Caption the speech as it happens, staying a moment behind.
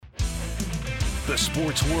The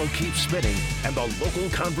sports world keeps spinning and the local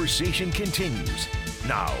conversation continues.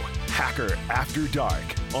 Now, Hacker After Dark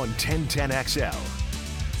on 1010XL.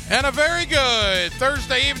 And a very good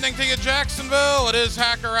Thursday evening to you, Jacksonville. It is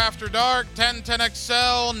Hacker After Dark,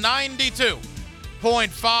 1010XL 92.5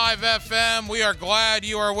 FM. We are glad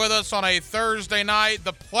you are with us on a Thursday night.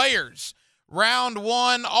 The Players, round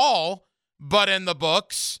one, all but in the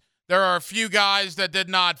books. There are a few guys that did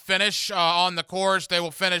not finish on the course. They will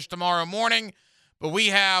finish tomorrow morning. But we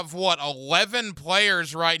have, 11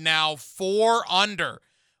 players right now, 4 under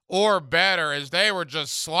or better, as they were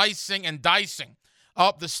just slicing and dicing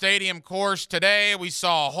up the stadium course today. We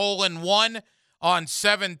saw a hole-in-one on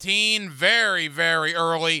 17 very, very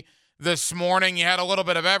early this morning. You had a little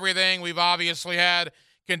bit of everything. We've obviously had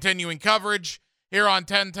continuing coverage here on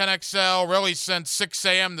 1010XL really since 6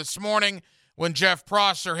 a.m. this morning when Jeff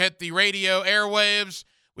Prosser hit the radio airwaves.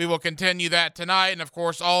 We will continue that tonight and, of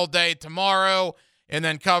course, all day tomorrow, and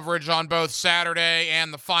then coverage on both Saturday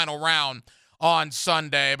and the final round on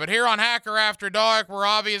Sunday. But here on Hacker After Dark, we're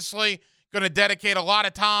obviously going to dedicate a lot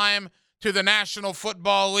of time to the National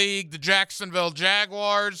Football League, the Jacksonville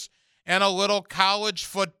Jaguars, and a little college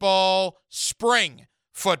football, spring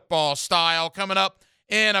football style coming up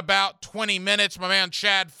in about 20 minutes. My man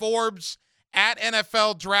Chad Forbes at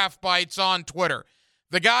NFL Draft Bites on Twitter.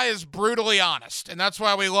 The guy is brutally honest, and that's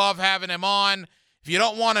why we love having him on. If you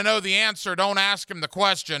don't want to know the answer, don't ask him the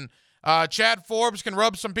question. Chad Forbes can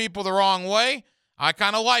rub some people the wrong way. I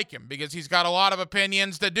kind of like him because he's got a lot of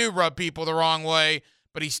opinions that do rub people the wrong way,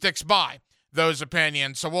 but he sticks by those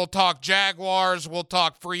opinions. So we'll talk Jaguars, we'll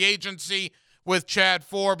talk free agency with Chad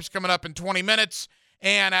Forbes coming up in 20 minutes.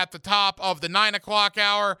 And at the top of the 9 o'clock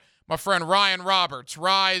hour, my friend Ryan Roberts,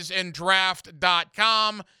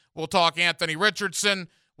 riseindraft.com. We'll talk Anthony Richardson.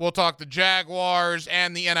 We'll talk the Jaguars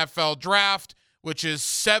and the NFL Draft, which is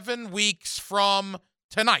 7 weeks from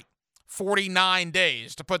tonight, 49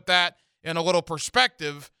 days. To put that in a little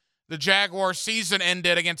perspective, the Jaguar season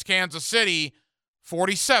ended against Kansas City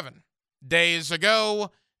 47 days ago.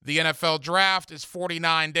 The NFL Draft is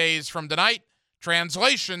 49 days from tonight.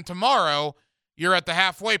 Translation, tomorrow, you're at the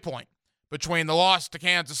halfway point between the loss to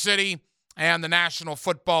Kansas City and the National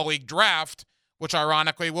Football League Draft, which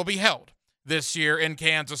ironically will be held this year in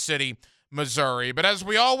Kansas City, Missouri. But as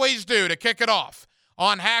we always do, to kick it off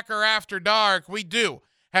on Hacker After Dark, we do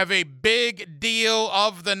have a big deal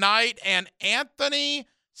of the night, and Anthony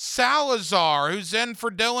Salazar, who's in for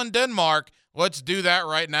Dylan Denmark. Let's do that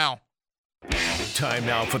right now. Time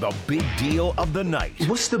now for the big deal of the night.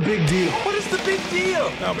 What's the big deal? What is the big deal?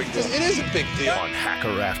 No big deal. It is a big deal. On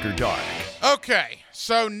Hacker After Dark. Okay,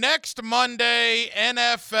 so next Monday,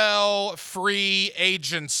 NFL free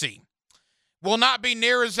agency will not be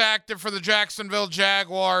near as active for the Jacksonville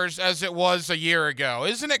Jaguars as it was a year ago.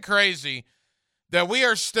 Isn't it crazy that we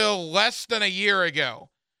are still less than a year ago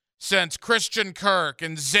since Christian Kirk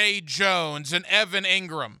and Zay Jones and Evan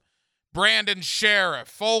Ingram, Brandon Sheriff,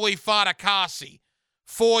 Foley Fatukasi,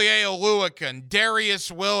 Foye Oluokun,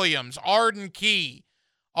 Darius Williams, Arden Key,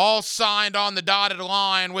 all signed on the dotted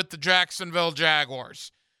line with the Jacksonville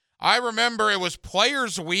Jaguars. I remember it was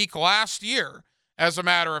Players Week last year. As a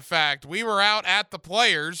matter of fact, we were out at the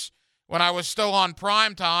Players when I was still on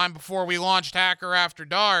primetime before we launched Hacker After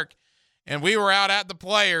Dark, and we were out at the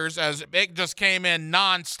Players as it just came in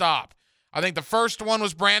nonstop. I think the first one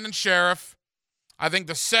was Brandon Sheriff. I think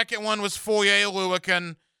the second one was Foye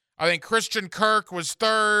Oluokun. I think Christian Kirk was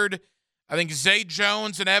third. I think Zay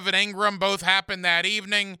Jones and Evan Ingram both happened that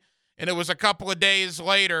evening, and it was a couple of days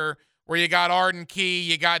later where you got Arden Key,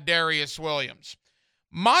 you got Darius Williams.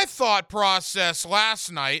 My thought process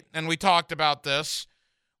last night, and we talked about this,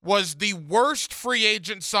 was the worst free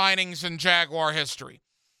agent signings in Jaguar history.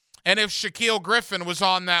 And if Shaquille Griffin was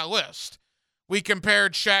on that list, we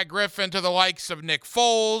compared Shaq Griffin to the likes of Nick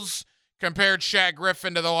Foles, compared Shaq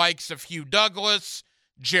Griffin to the likes of Hugh Douglas,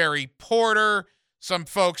 Jerry Porter. Some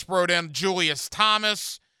folks wrote in Julius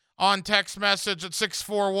Thomas on text message at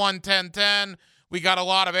 641-1010. We got a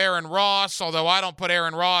lot of Aaron Ross, although I don't put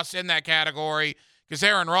Aaron Ross in that category because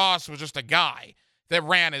Aaron Ross was just a guy that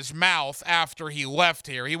ran his mouth after he left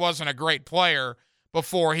here. He wasn't a great player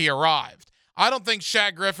before he arrived. I don't think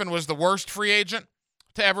Shaq Griffin was the worst free agent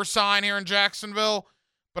to ever sign here in Jacksonville,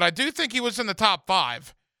 but I do think he was in the top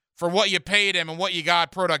 5 for what you paid him and what you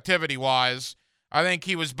got productivity-wise. I think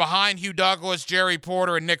he was behind Hugh Douglas, Jerry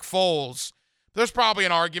Porter, and Nick Foles. There's probably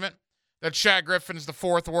an argument that Shaq Griffin is the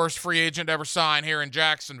 4th worst free agent ever signed here in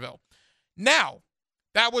Jacksonville. Now,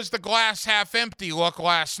 that was the glass half empty look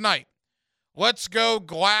last night. Let's go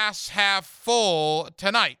glass half full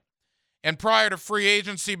tonight. And prior to free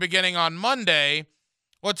agency beginning on Monday,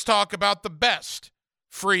 let's talk about the best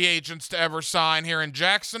free agents to ever sign here in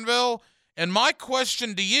Jacksonville. And my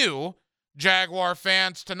question to you, Jaguar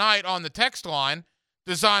fans, tonight on the text line,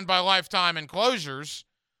 designed by Lifetime Enclosures,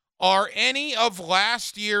 are any of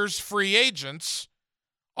last year's free agents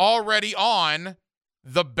already on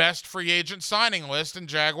the best free agent signing list in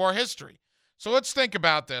Jaguar history? So let's think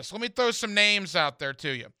about this. Let me throw some names out there to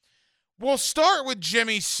you. We'll start with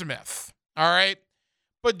Jimmy Smith, all right?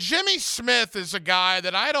 But Jimmy Smith is a guy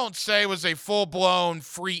that I don't say was a full-blown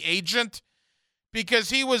free agent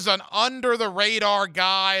because he was an under-the-radar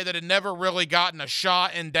guy that had never really gotten a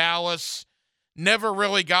shot in Dallas, never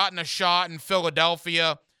really gotten a shot in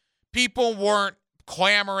Philadelphia. People weren't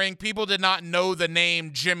clamoring. People did not know the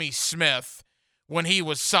name Jimmy Smith when he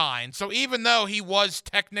was signed. So even though he was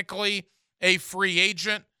technically a free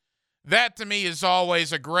agent, that to me is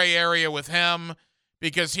always a gray area with him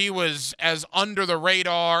because he was as under the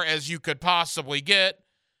radar as you could possibly get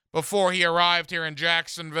before he arrived here in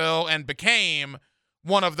Jacksonville and became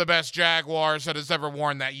one of the best Jaguars that has ever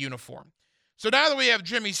worn that uniform. So now that we have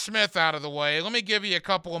Jimmy Smith out of the way, let me give you a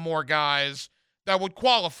couple of more guys that would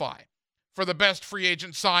qualify for the best free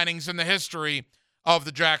agent signings in the history of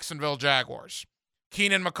the Jacksonville Jaguars.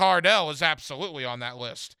 Keenan McCardell is absolutely on that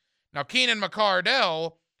list. Now, Keenan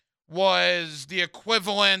McCardell was the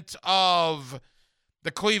equivalent of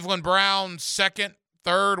the Cleveland Browns' second,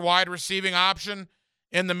 third wide receiving option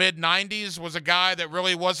in the mid-90s, was a guy that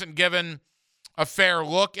really wasn't given a fair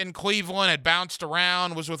look in Cleveland, had bounced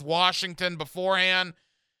around, was with Washington beforehand.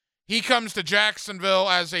 He comes to Jacksonville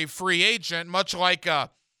as a free agent, much like,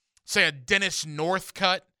 say, a Dennis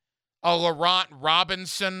Northcutt, a Laurent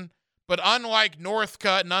Robinson. But unlike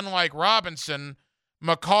Northcutt and unlike Robinson,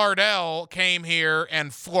 McCardell came here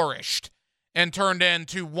and flourished and turned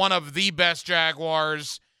into one of the best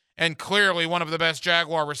Jaguars and clearly one of the best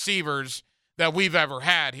Jaguar receivers that we've ever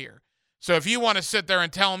had here. So if you want to sit there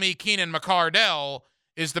and tell me Keenan McCardell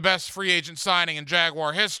is the best free agent signing in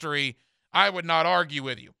Jaguar history, I would not argue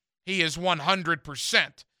with you. He is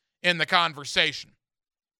 100% in the conversation.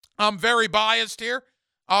 I'm very biased here,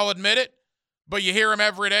 I'll admit it. But you hear him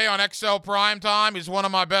every day on XL Primetime. He's one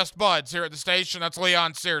of my best buds here at the station. That's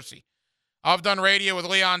Leon Searcy. I've done radio with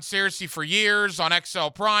Leon Searcy for years on XL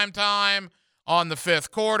Primetime, on the Fifth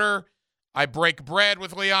Quarter. I break bread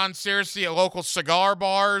with Leon Searcy at local cigar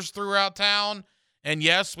bars throughout town. And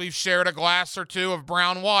yes, we've shared a glass or two of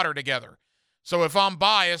brown water together. So if I'm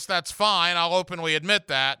biased, that's fine. I'll openly admit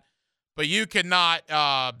that. But you cannot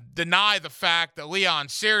deny the fact that Leon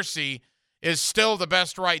Searcy is still the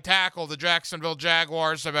best right tackle the Jacksonville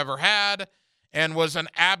Jaguars have ever had and was an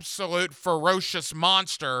absolute ferocious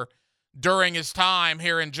monster during his time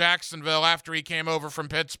here in Jacksonville after he came over from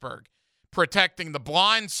Pittsburgh, protecting the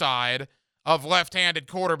blind side of left-handed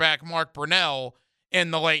quarterback Mark Brunell in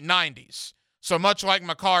the late 90s. So much like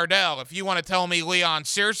McCardell, if you want to tell me Leon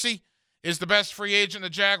Searcy is the best free agent the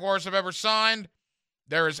Jaguars have ever signed,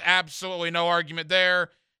 there is absolutely no argument there.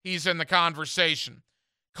 He's in the conversation.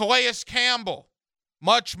 Calais Campbell,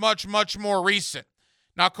 much, much, much more recent.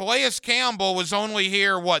 Now, Calais Campbell was only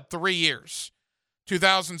here, 3 years?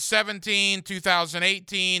 2017,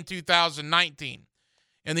 2018, 2019.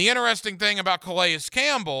 And the interesting thing about Calais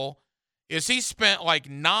Campbell is he spent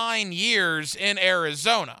 9 years in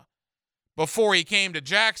Arizona before he came to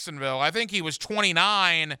Jacksonville. I think he was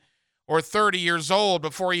 29 or 30 years old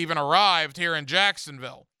before he even arrived here in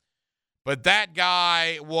Jacksonville. But that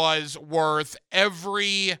guy was worth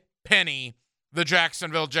every penny the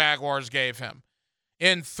Jacksonville Jaguars gave him.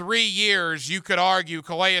 In 3 years, you could argue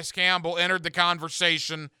Calais Campbell entered the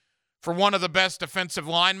conversation for one of the best defensive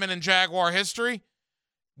linemen in Jaguar history.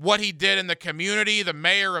 What he did in the community, the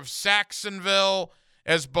mayor of Saxonville,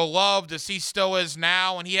 as beloved as he still is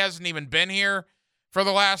now, and he hasn't even been here for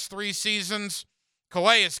the last 3 seasons,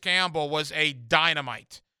 Calais Campbell was a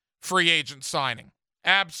dynamite free agent signing.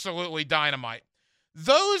 Absolutely dynamite.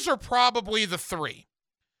 Those are probably the 3.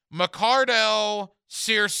 McCardell,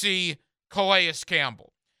 Searcy, Calais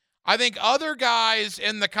Campbell. I think other guys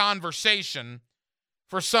in the conversation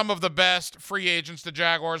for some of the best free agents the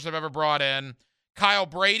Jaguars have ever brought in, Kyle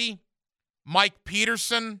Brady, Mike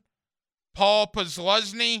Peterson, Paul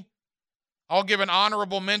Posluszny. I'll give an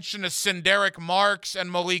honorable mention to Sinderick Marks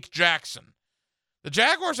and Malik Jackson. The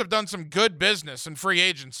Jaguars have done some good business in free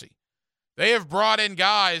agency. They have brought in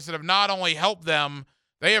guys that have not only helped them,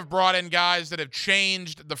 they have brought in guys that have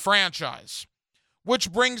changed the franchise.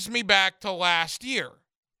 Which brings me back to last year,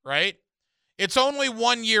 right? It's only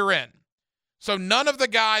 1 year in. So none of the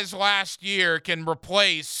guys last year can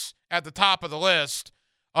replace, at the top of the list,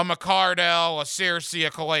 a McCardell, a Searcy,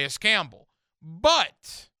 a Calais Campbell.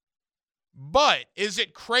 But But is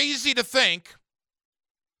it crazy to think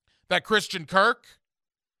that Christian Kirk,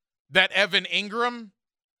 that Evan Ingram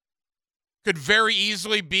could very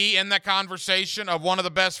easily be in that conversation of one of the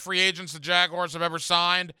best free agents the Jaguars have ever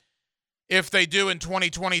signed if they do in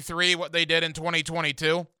 2023 what they did in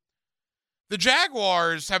 2022? The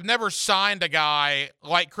Jaguars have never signed a guy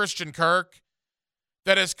like Christian Kirk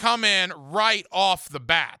that has come in right off the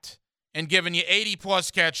bat and given you 80-plus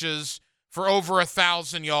catches for over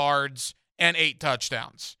 1,000 yards and 8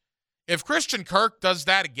 touchdowns. If Christian Kirk does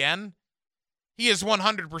that again, he is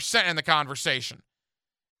 100% in the conversation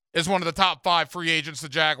as one of the top 5 free agents the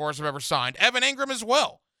Jaguars have ever signed. Evan Ingram as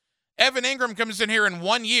well. Evan Ingram comes in here in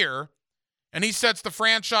 1 year, and he sets the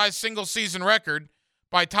franchise single-season record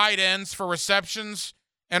by tight ends for receptions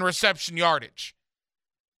and reception yardage.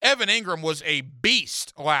 Evan Ingram was a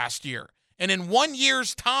beast last year. And in 1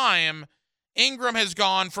 year's time, Ingram has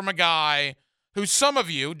gone from a guy who some of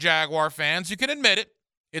you, Jaguar fans, you can admit it.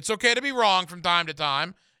 It's okay to be wrong from time to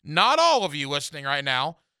time. Not all of you listening right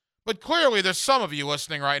now, but clearly there's some of you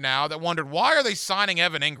listening right now that wondered, why are they signing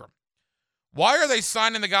Evan Ingram? Why are they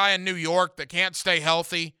signing the guy in New York that can't stay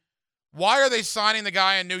healthy? Why are they signing the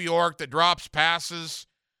guy in New York that drops passes?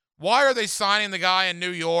 Why are they signing the guy in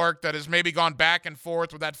New York that has maybe gone back and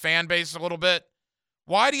forth with that fan base a little bit?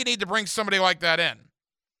 Why do you need to bring somebody like that in?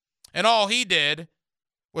 And all he did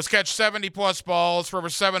was catch 70-plus balls for over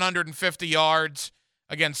 750 yards,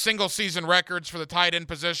 again, single-season records for the tight end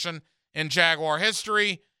position in Jaguar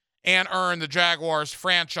history, and earn the Jaguars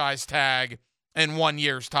franchise tag in 1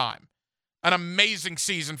 year's time. An amazing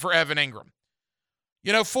season for Evan Ingram.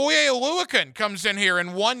 You know, Foye Oluokun comes in here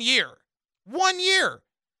in 1 year. 1 year.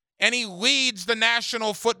 And he leads the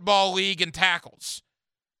National Football League in tackles.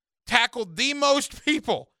 Tackled the most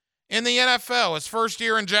people in the NFL his first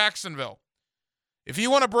year in Jacksonville. If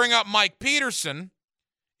you want to bring up Mike Peterson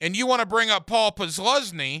and you want to bring up Paul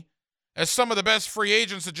Posluszny as some of the best free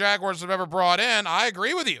agents the Jaguars have ever brought in, I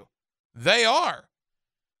agree with you. They are.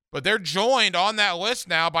 But they're joined on that list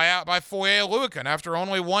now by Foye Oluokun after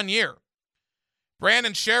only 1 year.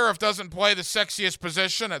 Brandon Sheriff doesn't play the sexiest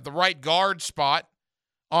position at the right guard spot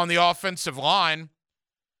on the offensive line,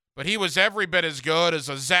 but he was every bit as good as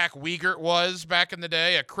a Zach Wiegert was back in the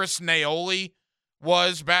day, a Chris Naoli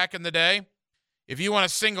was back in the day. If you want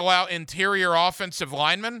to single out interior offensive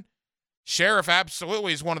linemen, Sheriff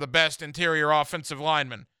absolutely is one of the best interior offensive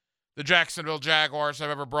linemen the Jacksonville Jaguars have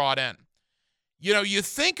ever brought in. You know, you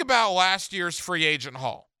think about last year's free agent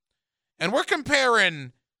haul, and we're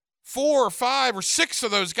comparing 4 or 5 or 6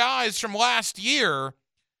 of those guys from last year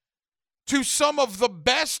to some of the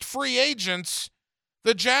best free agents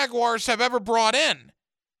the Jaguars have ever brought in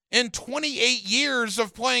 28 years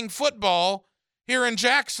of playing football here in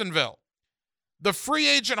Jacksonville. The free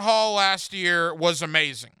agent haul last year was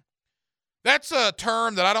amazing. That's a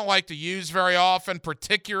term that I don't like to use very often,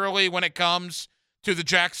 particularly when it comes to the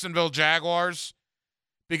Jacksonville Jaguars,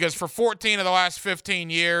 because for 14 of the last 15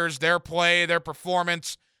 years, their play, their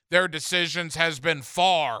performance, their decisions has been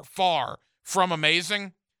far, far from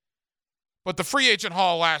amazing. But the free agent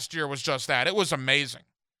haul last year was just that. It was amazing.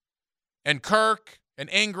 And Kirk and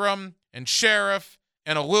Ingram and Sheriff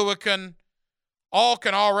and Oluokun all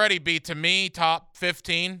can already be, to me, top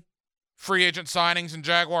 15 free agent signings in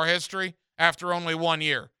Jaguar history after only 1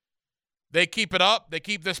 year. They keep it up. They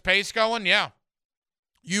keep this pace going. Yeah.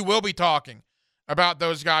 You will be talking about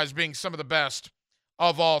those guys being some of the best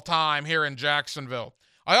of all time here in Jacksonville.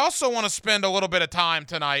 I also want to spend a little bit of time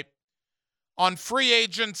tonight on free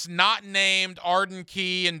agents not named Arden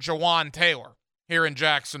Key and Jawan Taylor here in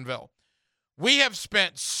Jacksonville. We have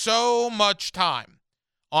spent so much time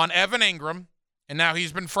on Evan Ingram, and now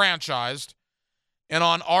he's been franchised, and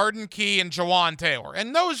on Arden Key and Jawan Taylor.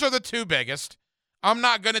 And those are the two biggest. I'm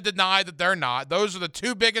not going to deny that they're not. Those are the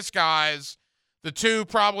two biggest guys, the two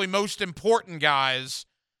probably most important guys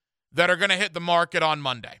that are going to hit the market on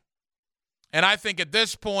Monday. And I think at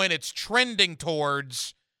this point it's trending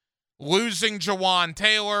towards losing Jawan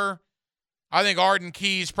Taylor. I think Arden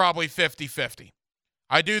Key's probably 50-50.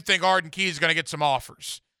 I do think Arden Key's going to get some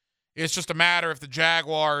offers. It's just a matter if the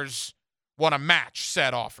Jaguars want to match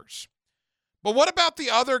said offers. But what about the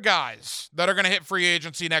other guys that are going to hit free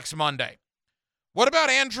agency next Monday? What about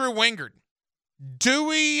Andrew Wingard?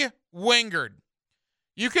 Dewey Wingard.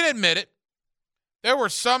 You can admit it. There were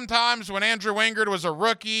some times when Andrew Wingard was a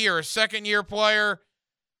rookie or a second-year player,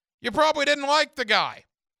 you probably didn't like the guy.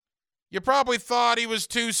 You probably thought he was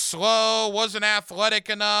too slow, wasn't athletic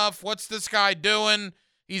enough. What's this guy doing?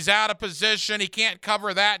 He's out of position. He can't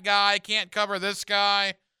cover that guy, can't cover this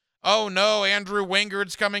guy. Oh, no, Andrew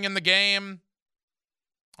Wingard's coming in the game.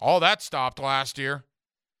 All that stopped last year.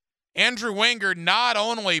 Andrew Wingard not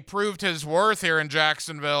only proved his worth here in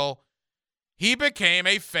Jacksonville, he became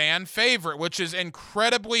a fan favorite, which is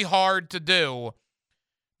incredibly hard to do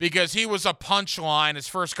because he was a punchline his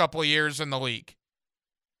first couple of years in the league.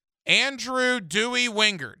 Andrew Dewey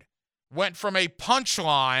Wingard went from a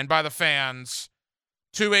punchline by the fans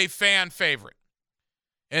to a fan favorite.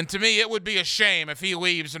 And to me, it would be a shame if he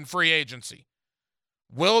leaves in free agency.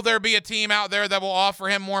 Will there be a team out there that will offer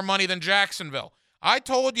him more money than Jacksonville? I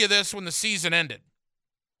told you this when the season ended.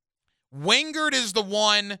 Wingard is the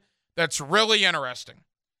one that's really interesting.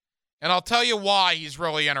 And I'll tell you why he's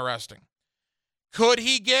really interesting. Could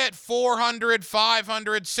he get $400, $500,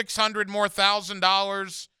 $600 more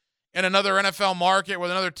 $1,000 in another NFL market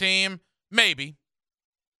with another team? Maybe.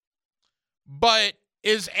 But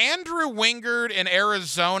is Andrew Wingard in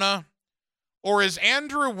Arizona or is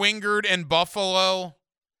Andrew Wingard in Buffalo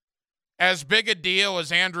as big a deal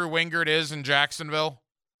as Andrew Wingard is in Jacksonville?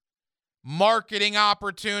 Marketing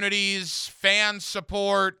opportunities, fan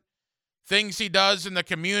support, things he does in the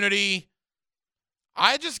community.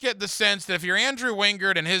 I just get the sense that if you're Andrew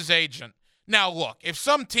Wingard and his agent, now look, if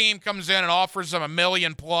some team comes in and offers him $1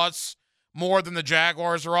 million plus more than the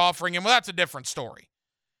Jaguars are offering him, well, that's a different story.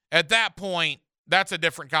 At that point, that's a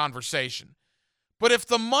different conversation. But if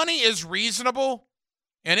the money is reasonable,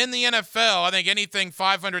 and in the NFL, I think anything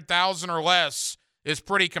 $500,000 or less is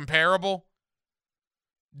pretty comparable.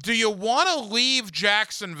 Do you want to leave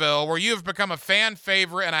Jacksonville, where you've become a fan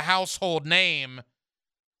favorite and a household name,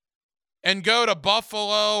 and go to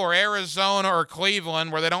Buffalo or Arizona or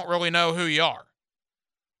Cleveland, where they don't really know who you are,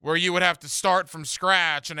 where you would have to start from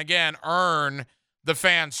scratch and, again, earn the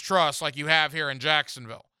fans' trust like you have here in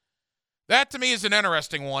Jacksonville? That, to me, is an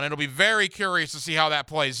interesting one. It'll be very curious to see how that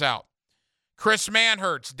plays out. Chris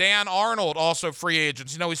Manhertz, Dan Arnold, also free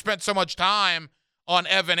agents. You know, we spent so much time on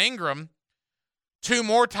Evan Ingram. 2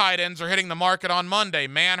 more tight ends are hitting the market on Monday,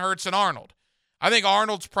 Manhertz and Arnold. I think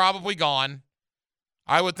Arnold's probably gone.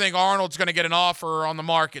 I would think Arnold's going to get an offer on the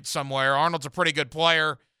market somewhere. Arnold's a pretty good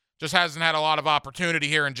player, just hasn't had a lot of opportunity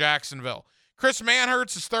here in Jacksonville. Chris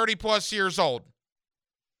Manhertz is 30-plus years old.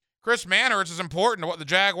 Chris Manhertz is important to what the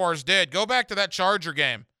Jaguars did. Go back to that Charger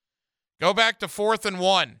game. Go back to 4th and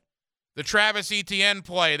 1. The Travis Etienne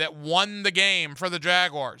play that won the game for the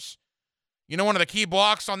Jaguars. You know, one of the key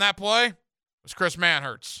blocks on that play was Chris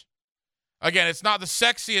Manhertz. Again, it's not the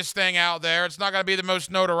sexiest thing out there. It's not going to be the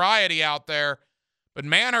most notoriety out there. But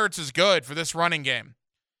Manhertz is good for this running game.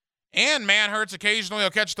 And Manhertz occasionally will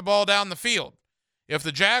catch the ball down the field. If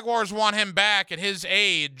the Jaguars want him back at his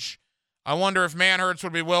age, I wonder if Manhertz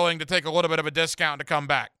would be willing to take a little bit of a discount to come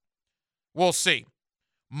back. We'll see.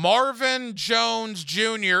 Marvin Jones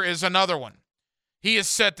Jr. is another one. He is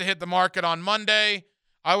set to hit the market on Monday.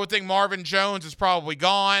 I would think Marvin Jones is probably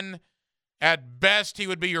gone. At best, he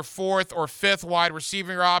would be your 4th or 5th wide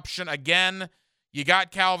receiver option. Again, you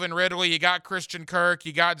got Calvin Ridley, you got Christian Kirk,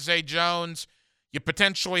 you got Zay Jones, you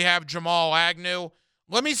potentially have Jamal Agnew.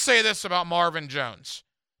 Let me say this about Marvin Jones.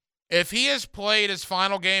 If he has played his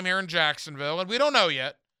final game here in Jacksonville, and we don't know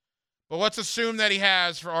yet, but let's assume that he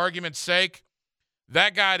has for argument's sake,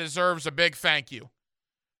 that guy deserves a big thank you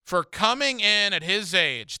for coming in at his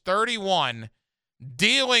age, 31,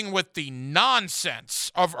 dealing with the nonsense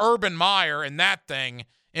of Urban Meyer and that thing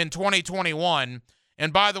in 2021,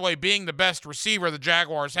 and by the way, being the best receiver the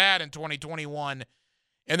Jaguars had in 2021,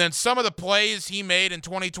 and then some of the plays he made in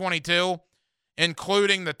 2022,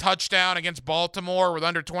 including the touchdown against Baltimore with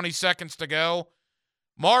under 20 seconds to go.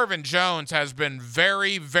 Marvin Jones has been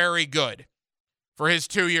very, very good for his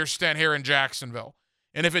 2-year stint here in Jacksonville.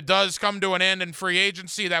 And if it does come to an end in free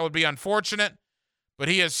agency, that would be unfortunate. But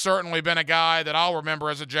he has certainly been a guy that I'll remember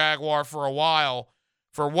as a Jaguar for a while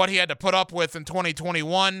for what he had to put up with in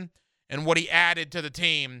 2021 and what he added to the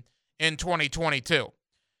team in 2022.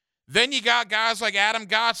 Then you got guys like Adam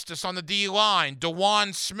Gotsis on the D-line,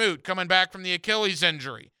 DeJuan Smoot coming back from the Achilles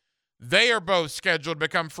injury. They are both scheduled to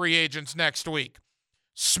become free agents next week.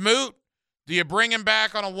 Smoot, do you bring him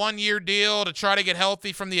back on a 1-year deal to try to get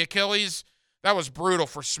healthy from the Achilles? That was brutal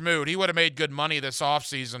for Smoot. He would have made good money this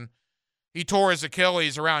offseason. He tore his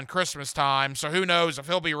Achilles around Christmas time, so who knows if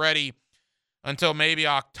he'll be ready until maybe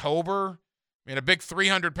October. I mean, a big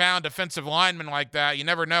 300-pound defensive lineman like that, you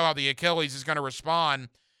never know how the Achilles is going to respond.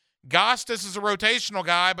 Gostis is a rotational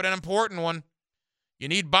guy, but an important one. You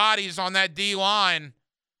need bodies on that D-line.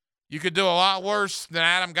 You could do a lot worse than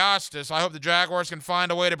Adam Gostis. I hope the Jaguars can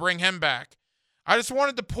find a way to bring him back. I just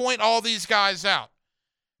wanted to point all these guys out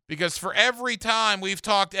because for every time we've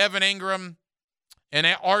talked Evan Ingram and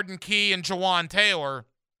Arden Key and Jawan Taylor,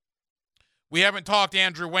 we haven't talked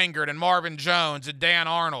Andrew Wingard and Marvin Jones and Dan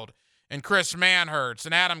Arnold and Chris Manhertz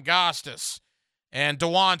and Adam Gostis and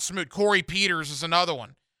DeJuan Smoot. Corey Peters is another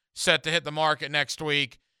one set to hit the market next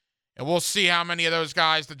week. And we'll see how many of those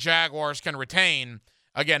guys the Jaguars can retain.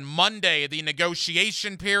 Again, Monday, the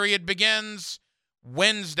negotiation period begins.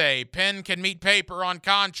 Wednesday, pen can meet paper on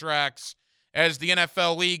contracts as the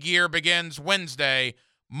NFL league year begins Wednesday,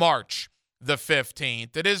 March the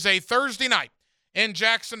 15th. It is a Thursday night in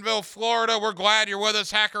Jacksonville, Florida. We're glad you're with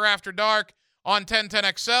us. Hacker After Dark on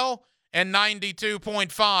 1010XL and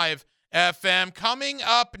 92.5 FM. Coming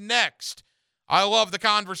up next, I love the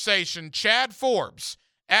conversation. Chad Forbes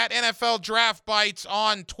at NFL Draft Bites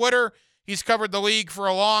on Twitter. He's covered the league for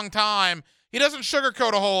a long time. He doesn't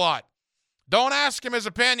sugarcoat a whole lot. Don't ask him his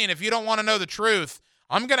opinion if you don't want to know the truth.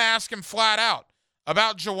 I'm going to ask him flat out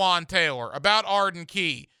about Jawan Taylor, about Arden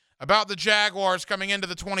Key, about the Jaguars coming into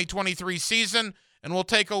the 2023 season, and we'll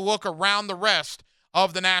take a look around the rest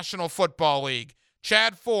of the National Football League.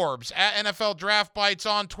 Chad Forbes at NFL Draft Bites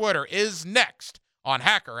on Twitter is next on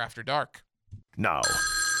Hacker After Dark. Now,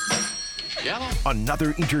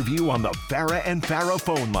 another interview on the Farah and Farah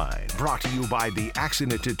phone line, brought to you by the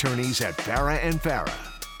accident attorneys at Farah and Farah.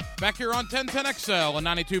 Back here on 1010XL and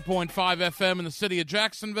 92.5 FM in the city of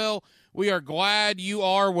Jacksonville. We are glad you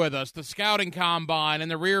are with us. The scouting combine in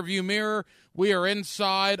the rearview mirror. We are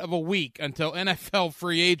inside of a week until NFL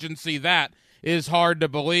free agency. That is hard to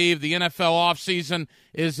believe. The NFL offseason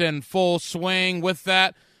is in full swing. With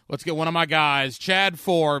that, let's get one of my guys, Chad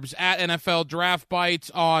Forbes at NFL Draft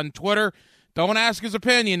Bites on Twitter. Don't ask his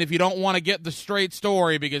opinion if you don't want to get the straight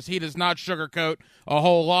story, because he does not sugarcoat a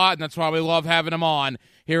whole lot, and that's why we love having him on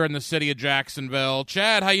here in the city of Jacksonville.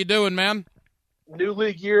 Chad, how you doing, man? New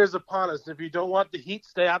league year is upon us. If you don't want the heat,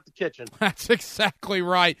 stay out the kitchen. That's exactly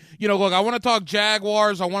right. You know, look, I want to talk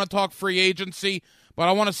Jaguars. I want to talk free agency, but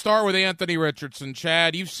I want to start with Anthony Richardson.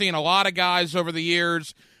 Chad, you've seen a lot of guys over the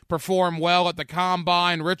years perform well at the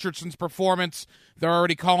combine. Richardson's performance, they're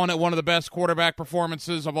already calling it one of the best quarterback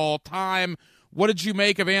performances of all time. What did you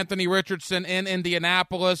make of Anthony Richardson in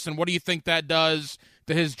Indianapolis, and what do you think that does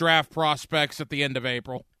to his draft prospects at the end of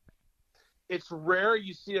April? It's rare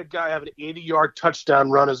you see a guy have an 80-yard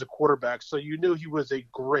touchdown run as a quarterback, so you knew he was a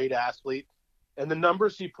great athlete. And the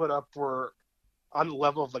numbers he put up were on the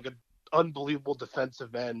level of like an unbelievable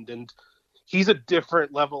defensive end. And he's a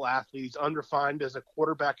different level athlete. He's unrefined as a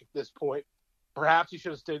quarterback at this point. Perhaps he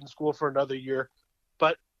should have stayed in school for another year.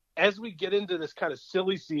 But as we get into this kind of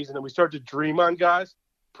silly season and we start to dream on guys,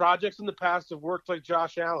 projects in the past have worked like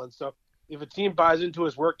Josh Allen. So if a team buys into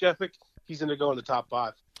his work ethic, he's going to go in the top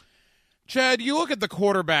 5. Chad, you look at the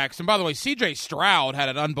quarterbacks, and by the way, C.J. Stroud had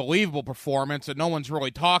an unbelievable performance that no one's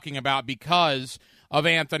really talking about because of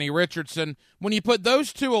Anthony Richardson. When you put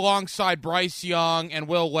those two alongside Bryce Young and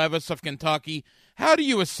Will Levis of Kentucky, how do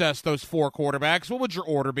you assess those 4 quarterbacks? What would your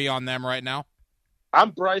order be on them right now?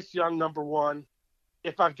 I'm Bryce Young, number 1.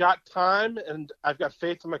 If I've got time and I've got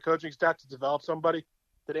faith in my coaching staff to develop somebody,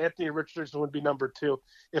 then Anthony Richardson would be number 2.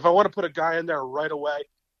 If I want to put a guy in there right away,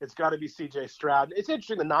 it's got to be C.J. Stroud. It's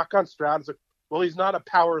interesting, the knock on Stroud is like, well, he's not a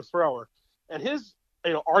power thrower. And his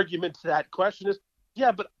argument to that question is,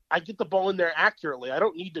 yeah, but I get the ball in there accurately. I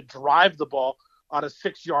don't need to drive the ball on a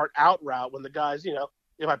 6-yard out route when the guys,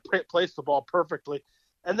 if I place the ball perfectly.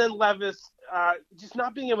 And then Levis, just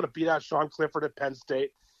not being able to beat out Sean Clifford at Penn State,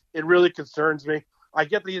 it really concerns me. I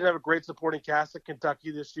get that he didn't have a great supporting cast at Kentucky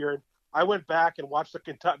this year. And I went back and watched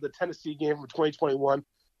the Tennessee game from 2021,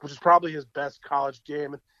 which is probably his best college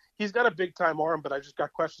game. And he's got a big-time arm, but I just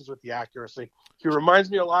got questions with the accuracy. He reminds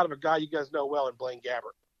me a lot of a guy you guys know well in Blaine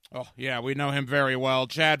Gabbert. Oh, yeah, we know him very well.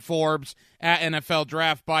 Chad Forbes at NFL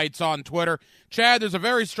Draft Bites on Twitter. Chad, there's a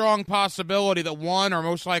very strong possibility that one or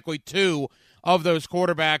most likely 2 of those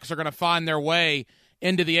quarterbacks are going to find their way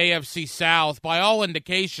into the AFC South. By all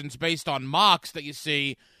indications, based on mocks that you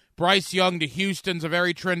see, Bryce Young to Houston's a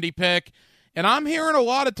very trendy pick. And I'm hearing a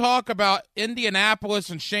lot of talk about Indianapolis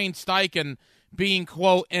and Shane Steichen being,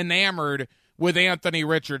 quote, enamored with Anthony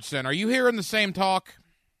Richardson. Are you hearing the same talk?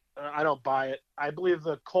 I don't buy it. I believe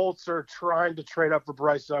the Colts are trying to trade up for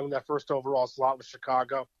Bryce Young in that first overall slot with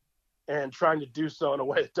Chicago and trying to do so in a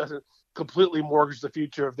way that doesn't completely mortgage the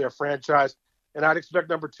future of their franchise. And I'd expect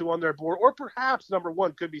number 2 on their board, or perhaps number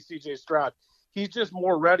 1 could be C.J. Stroud. He's just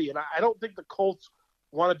more ready. And I don't think the Colts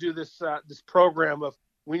want to do this program of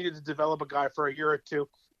we need to develop a guy for a year or 2,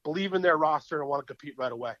 believe in their roster, and want to compete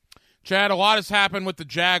right away. Chad, a lot has happened with the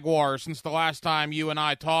Jaguars since the last time you and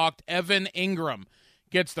I talked. Evan Ingram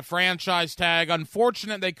gets the franchise tag.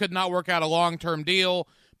 Unfortunate they could not work out a long-term deal,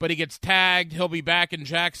 but he gets tagged. He'll be back in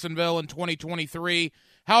Jacksonville in 2023.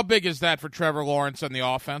 How big is that for Trevor Lawrence and the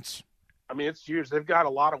offense? I mean, it's huge. They've got a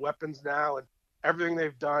lot of weapons now, and everything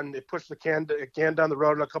they've done. They pushed the can down the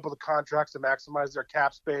road on a couple of the contracts to maximize their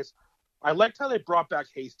cap space. I liked how they brought back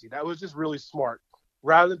Hasty. That was just really smart.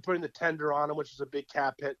 Rather than putting the tender on him, which is a big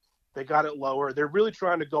cap hit, they got it lower. They're really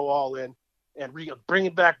trying to go all in and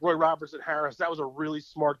bringing back Roy Robertson Harris. That was a really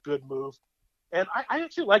smart, good move. And I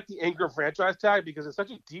actually like the Ingram franchise tag because it's such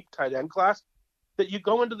a deep tight end class that you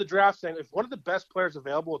go into the draft saying if one of the best players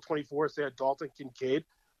available at 24 is, say, a Dalton Kincaid,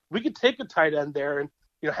 we could take a tight end there and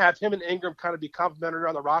have him and Ingram kind of be complementary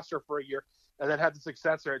on the roster for a year and then have the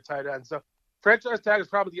successor at tight end. So franchise tag is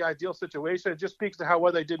probably the ideal situation. It just speaks to how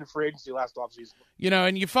well they did in free agency last offseason.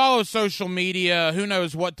 And you follow social media, who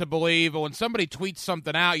knows what to believe, but when somebody tweets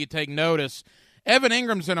something out, you take notice. Evan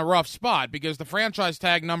Ingram's in a rough spot because the franchise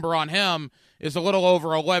tag number on him is a little over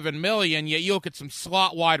 $11 million, yet you look at some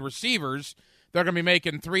slot wide receivers, they're going to be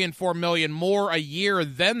making $3 and $4 million more a year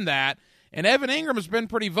than that. And Evan Ingram has been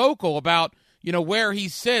pretty vocal about, where he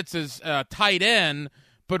sits as tight end,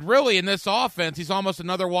 but really in this offense, he's almost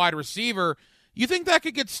another wide receiver. You think that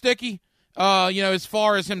could get sticky, as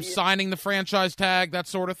far as him signing the franchise tag, that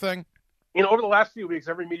sort of thing? Over the last few weeks,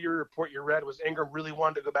 every media report you read was Ingram really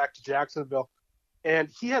wanted to go back to Jacksonville. And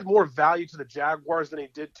he had more value to the Jaguars than he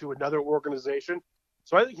did to another organization.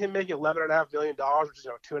 So I think him making $11.5 million, which is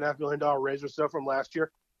a $2.5 million raise or so from last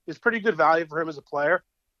year, is pretty good value for him as a player.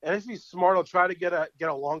 And if he's smart, he'll try to get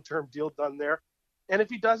a long-term deal done there. And if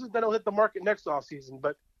he doesn't, then he'll hit the market next offseason.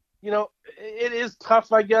 But, it is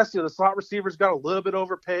tough, I guess. The slot receivers got a little bit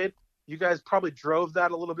overpaid. You guys probably drove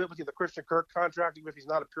that a little bit with the Christian Kirk contract, even if he's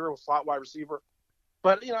not a pure slot wide receiver.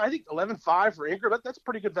 But, I think 11.5 for Ingram, that's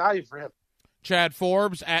pretty good value for him. Chad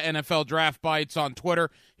Forbes at NFL Draft Bites on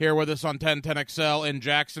Twitter, here with us on 1010XL in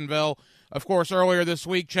Jacksonville. Of course, earlier this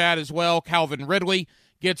week, Chad, as well, Calvin Ridley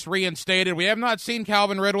gets reinstated. We have not seen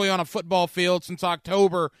Calvin Ridley on a football field since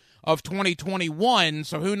October of 2021,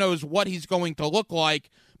 so who knows what he's going to look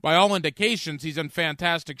like. By all indications, he's in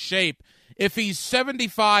fantastic shape. If he's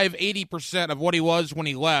 75-80% of what he was when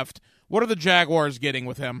he left, what are the Jaguars getting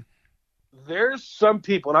with him? There's some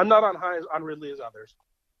people, and I'm not on high on Ridley as others,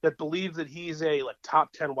 that believe that he's a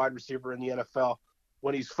top 10 wide receiver in the NFL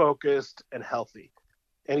when he's focused and healthy.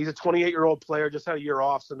 And he's a 28-year-old player, just had a year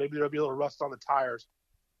off, so maybe there'll be a little rust on the tires.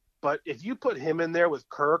 But if you put him in there with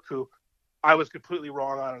Kirk, who I was completely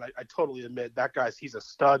wrong on, and I totally admit that he's a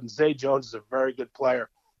stud, and Zay Jones is a very good player.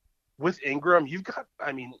 With Ingram, you've got,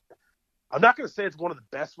 I'm not going to say it's one of the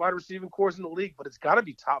best wide receiving cores in the league, but it's got to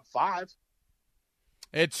be top 5.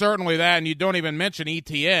 It's certainly that, and you don't even mention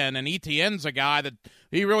ETN, and ETN's a guy that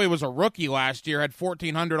he really was a rookie last year, had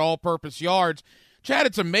 1,400 all-purpose yards. Chad,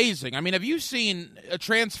 it's amazing. Have you seen a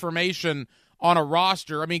transformation on a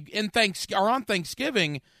roster? On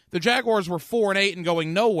Thanksgiving, the Jaguars were 4-8 and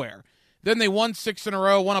going nowhere. Then they won 6 in a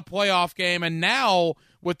row, won a playoff game, and now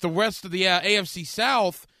with the rest of the AFC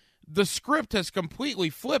South, the script has completely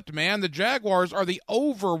flipped, man. The Jaguars are the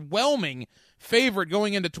overwhelming favorite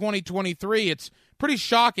going into 2023. It's pretty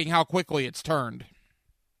shocking how quickly it's turned.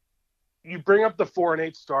 You bring up the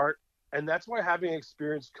 4-8 start, and that's why having an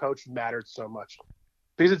experienced coach mattered so much.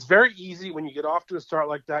 Because it's very easy when you get off to a start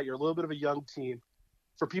like that, you're a little bit of a young team,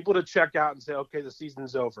 for people to check out and say, okay, the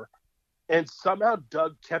season's over. And somehow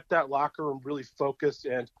Doug kept that locker room really focused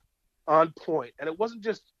and on point. And it wasn't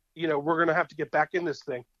just, we're going to have to get back in this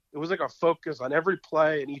thing. It was like a focus on every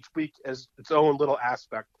play and each week as its own little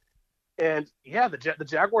aspect. And, yeah, the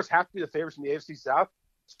Jaguars have to be the favorites in the AFC South,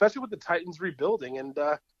 especially with the Titans rebuilding. And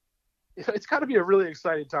it's got to be a really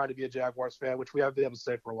exciting time to be a Jaguars fan, which we haven't been able to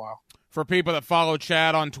say for a while. For people that follow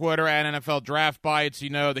Chad on Twitter at NFL Draft Bites, you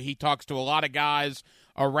know that he talks to a lot of guys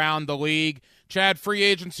around the league. Chad, free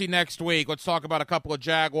agency next week. Let's talk about a couple of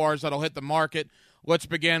Jaguars that'll hit the market. Let's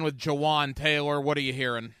begin with Jawaan Taylor. What are you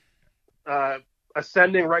hearing?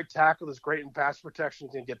 Ascending right tackle is great in pass protection.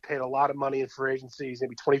 He's going to get paid a lot of money in free agency. He's going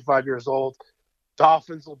to be 25 years old.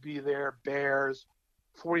 Dolphins will be there. Bears,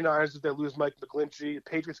 49ers if they lose Mike McGlinchey. The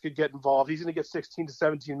Patriots could get involved. He's going to get $16 to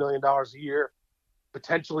 $17 million a year,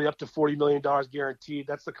 potentially up to $40 million guaranteed.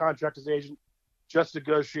 That's the contract his agent just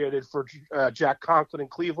negotiated for Jack Conklin in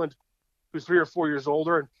Cleveland, who's 3 or 4 years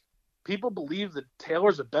older. And people believe that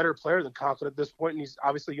Taylor's a better player than Conklin at this point, and he's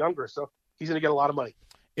obviously younger, so he's going to get a lot of money.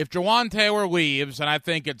 If Jawaan Taylor leaves, and I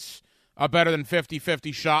think it's a better than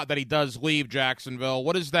 50-50 shot that he does leave Jacksonville,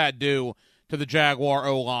 what does that do to the Jaguar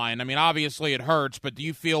O-line? Obviously it hurts, but do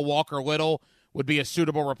you feel Walker Little would be a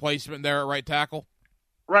suitable replacement there at right tackle?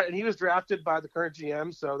 Right, and he was drafted by the current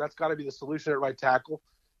GM, so that's got to be the solution at right tackle.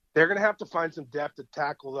 They're going to have to find some depth at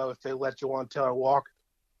tackle, though, if they let Jawaan Taylor walk.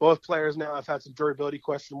 Both players now have had some durability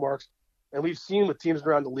question marks, and we've seen with teams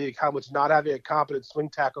around the league how much not having a competent swing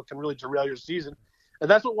tackle can really derail your season. And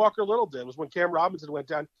that's what Walker Little did, was when Cam Robinson went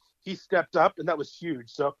down, he stepped up, and that was huge.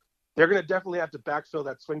 So they're going to definitely have to backfill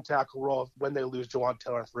that swing tackle role when they lose Jawan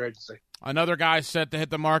Taylor for agency. Another guy set to hit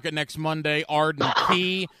the market next Monday, Arden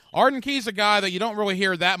Key. Arden Key's a guy that you don't really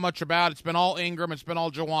hear that much about. It's been all Ingram. It's been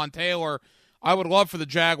all Jawan Taylor. I would love for the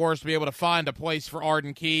Jaguars to be able to find a place for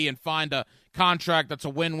Arden Key and find a contract that's a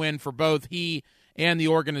win-win for both he and the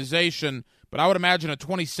organization. But I would imagine a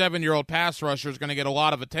 27-year-old pass rusher is going to get a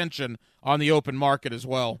lot of attention on the open market as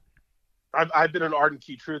well. I've been an Arden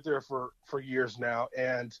Key truther for years now,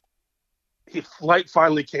 and light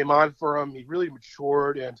finally came on for him. He really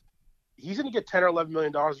matured, and he's going to get $10 or $11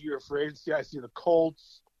 million a year for agency. I see the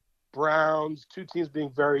Colts, Browns, two teams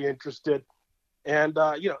being very interested. And,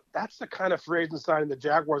 that's the kind of free agent signing the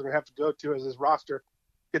Jaguars are going to have to go to as his roster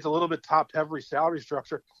gets a little bit top-heavy salary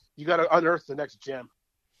structure. You got to unearth the next gem.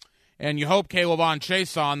 And you hope K'Lavon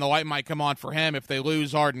Chaisson, the light might come on for him if they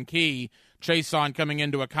lose Arden Key. Chaisson coming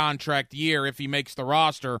into a contract year if he makes the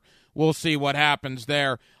roster. We'll see what happens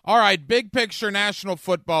there. All right, big picture National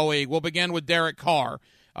Football League. We'll begin with Derek Carr.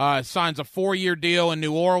 Signs a 4-year deal in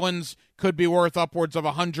New Orleans. Could be worth upwards of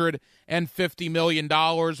 $150 million.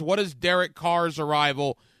 What does Derek Carr's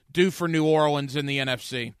arrival do for New Orleans in the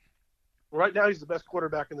NFC? Right now, he's the best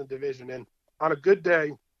quarterback in the division. And on a good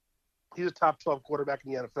day, he's a top 12 quarterback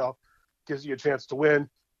in the NFL. Gives you a chance to win.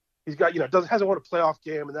 He's got, hasn't won a playoff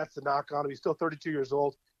game, and that's the knock on him. He's still 32 years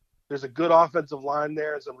old. There's a good offensive line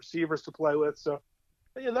there and some receivers to play with. So,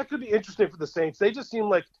 that could be interesting for the Saints. They just seem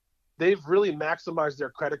like they've really maximized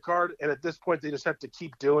their credit card, and at this point, they just have to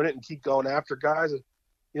keep doing it and keep going after guys. And,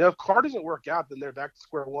 if Carr doesn't work out, then they're back to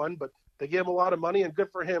square one. But they gave him a lot of money, and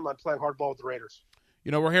good for him on playing hardball with the Raiders.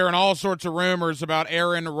 We're hearing all sorts of rumors about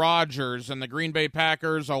Aaron Rodgers and the Green Bay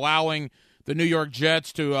Packers allowing the New York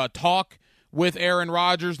Jets to talk with Aaron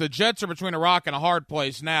Rodgers. The Jets are between a rock and a hard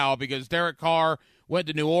place now because Derek Carr went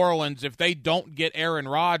to New Orleans. If they don't get Aaron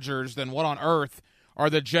Rodgers, then what on earth are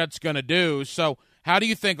the Jets going to do? So how do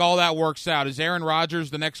you think all that works out? Is Aaron Rodgers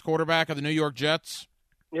the next quarterback of the New York Jets?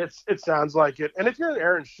 It sounds like it. And if you're in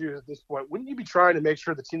Aaron's shoes at this point, wouldn't you be trying to make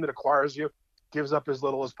sure the team that acquires you gives up as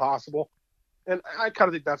little as possible? And I kind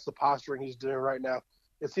of think that's the posturing he's doing right now.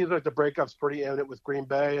 It seems like the breakup's pretty imminent with Green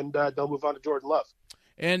Bay, and they'll move on to Jordan Love.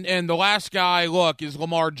 And the last guy, is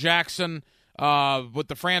Lamar Jackson. With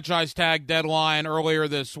the franchise tag deadline earlier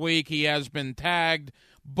this week, he has been tagged,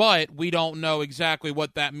 but we don't know exactly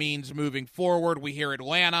what that means moving forward. We hear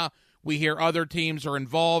Atlanta. We hear other teams are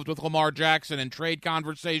involved with Lamar Jackson in trade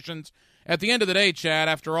conversations. At the end of the day, Chad,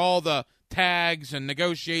 after all the tags and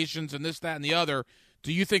negotiations and this, that, and the other,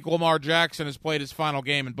 do you think Lamar Jackson has played his final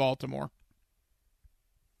game in Baltimore?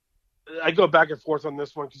 I go back and forth on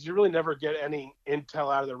this one because you really never get any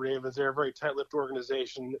intel out of the Ravens. They're a very tight-lipped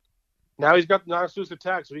organization. Now he's got the non-exclusive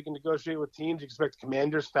tag, so he can negotiate with teams. You expect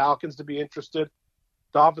Commanders, Falcons to be interested.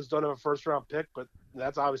 Dolphins don't have a first-round pick, but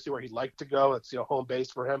that's obviously where he'd like to go. It's home base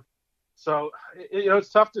for him. So it's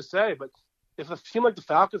tough to say, but if a team like the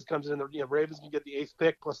Falcons comes in, the Ravens can get the 8th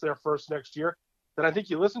pick plus their first next year, then I think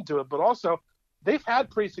you listen to it. But also, they've had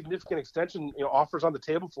pretty significant extension offers on the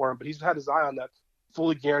table for him, but he's had his eye on that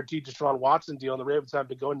fully guaranteed Deshaun Watson deal, and the Ravens have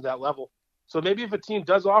to go into that level. So maybe if a team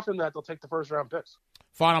does offer him that, they'll take the first-round picks.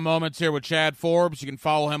 Final moments here with Chad Forbes. You can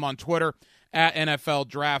follow him on Twitter at NFL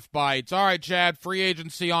Draft Bites. All right, Chad, free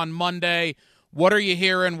agency on Monday. What are you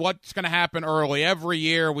hearing? What's going to happen early? Every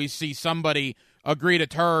year we see somebody agree to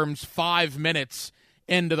terms 5 minutes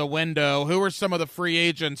into the window. Who are some of the free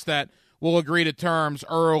agents that will agree to terms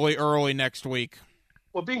early next week?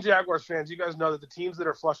 Well, being Jaguars fans, you guys know that the teams that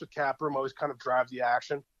are flush with cap room always kind of drive the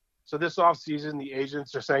action. So this offseason, the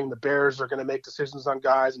agents are saying the Bears are going to make decisions on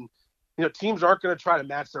guys. And, teams aren't going to try to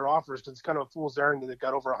match their offers because it's kind of a fool's errand that they've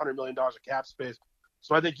got over $100 million of cap space.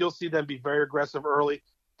 So I think you'll see them be very aggressive early.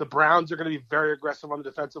 The Browns are going to be very aggressive on the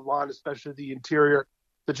defensive line, especially the interior.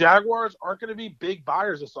 The Jaguars aren't going to be big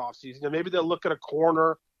buyers this offseason. Maybe they'll look at a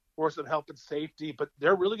corner or some help in safety, but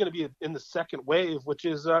they're really going to be in the second wave, which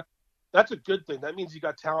is that's a good thing. That means you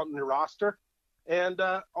got talent in your roster. And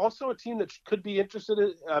also a team that could be interested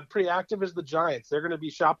in pretty active is the Giants. They're going to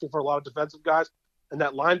be shopping for a lot of defensive guys, and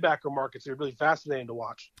that linebacker market's really fascinating to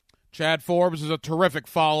watch. Chad Forbes is a terrific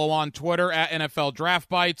follow on Twitter at NFL Draft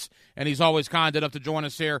Bites, and he's always kind enough to join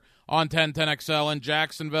us here on 1010XL in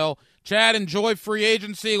Jacksonville. Chad, enjoy free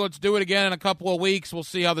agency. Let's do it again in a couple of weeks. We'll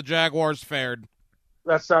see how the Jaguars fared.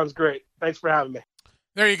 That sounds great. Thanks for having me.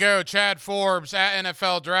 There you go, Chad Forbes at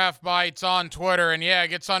NFL Draft Bites on Twitter. And, it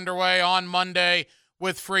gets underway on Monday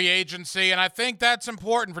with free agency. And I think that's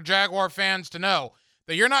important for Jaguar fans to know,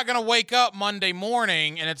 that you're not going to wake up Monday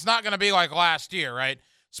morning and it's not going to be like last year, right?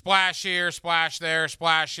 Splash here, splash there,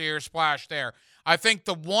 splash here, splash there. I think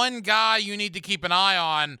the one guy you need to keep an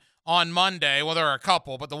eye on Monday, well, there are a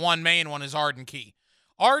couple, but the one main one is Arden Key.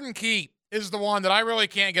 Arden Key is the one that I really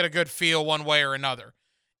can't get a good feel one way or another.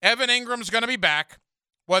 Evan Ingram's going to be back,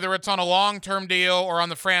 whether it's on a long-term deal or on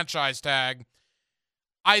the franchise tag.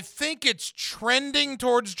 I think it's trending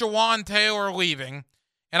towards Jawan Taylor leaving,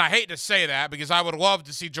 and I hate to say that because I would love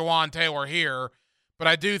to see Jawan Taylor here, but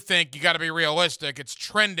I do think you got to be realistic. It's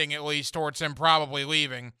trending at least towards him probably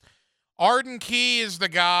leaving. Arden Key is the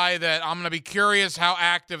guy that I'm going to be curious how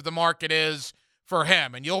active the market is for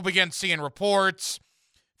him, and you'll begin seeing reports.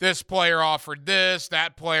 This player offered this,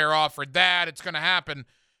 that player offered that. It's going to happen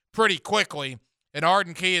pretty quickly, and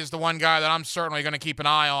Arden Key is the one guy that I'm certainly going to keep an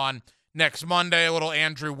eye on next Monday. A little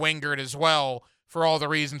Andrew Wingard as well for all the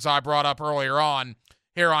reasons I brought up earlier on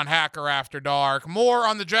here on Hacker After Dark. More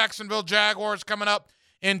on the Jacksonville Jaguars coming up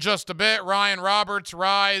in just a bit. Ryan Roberts,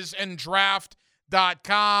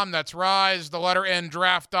 riseanddraft.com. That's rise, the letter N,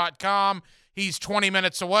 draft.com. He's 20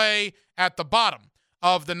 minutes away at the bottom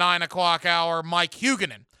of the 9 o'clock hour. Mike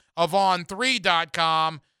Huguenin of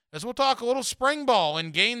on3.com, as we'll talk a little spring ball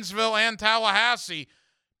in Gainesville and Tallahassee.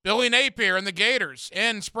 Billy Napier and the Gators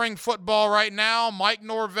in spring football right now. Mike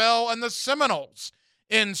Norvell and the Seminoles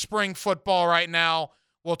in spring football right now.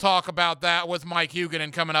 We'll talk about that with Mike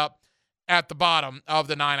Huguenin coming up at the bottom of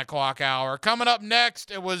the 9 o'clock hour. Coming up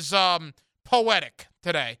next, it was poetic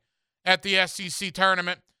today at the SEC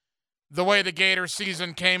tournament. The way the Gator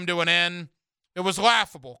season came to an end, it was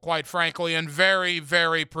laughable, quite frankly, and very,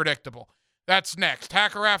 very predictable. That's next.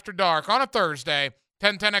 Hacker After Dark on a Thursday,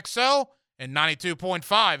 1010XL and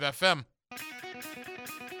 92.5 FM.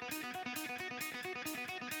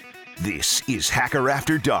 This is Hacker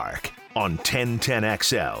After Dark on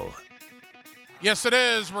 1010XL. Yes, it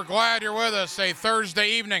is. We're glad you're with us. A Thursday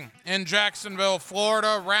evening in Jacksonville,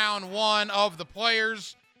 Florida. Round one of the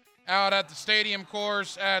Players out at the stadium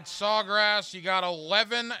course at Sawgrass. You got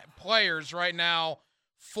 11 players right now,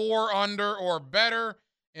 4 under or better,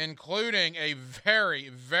 including a very,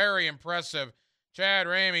 very impressive Chad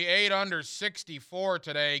Ramey, 8 under 64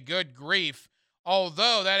 today. Good grief.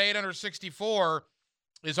 Although that 8 under 64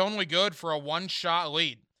 is only good for a one-shot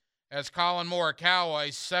lead, as Colin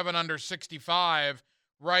Morikawa, 7 under 65,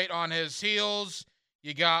 right on his heels.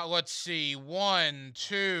 You got, let's see,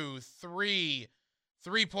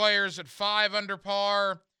 3 players at 5 under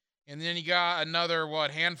par, and then you got another,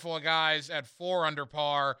 handful of guys at 4 under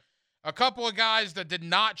par. A couple of guys that did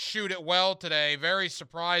not shoot it well today, very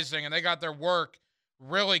surprising, and they got their work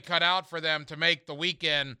really cut out for them to make the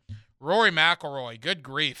weekend. Rory McIlroy, good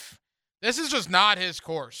grief. This is just not his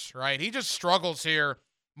course, right? He just struggles here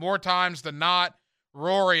more times than not.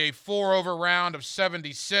 Rory, a 4-over round of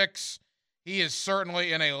 76. He is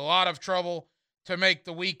certainly in a lot of trouble to make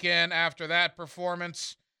the weekend after that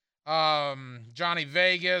performance. Johnny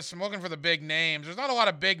Vegas, I'm looking for the big names. There's not a lot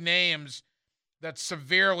of big names that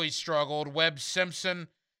severely struggled. Webb Simpson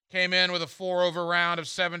came in with a 4-over round of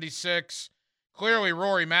 76. Clearly,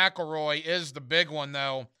 Rory McIlroy is the big one,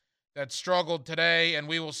 though, that struggled today, and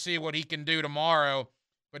we will see what he can do tomorrow.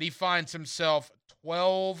 But he finds himself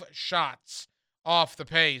 12 shots off the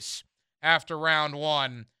pace after round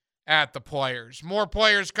one at the Players. More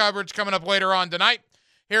Players coverage coming up later on tonight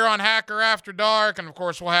here on Hacker After Dark. And, of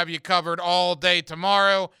course, we'll have you covered all day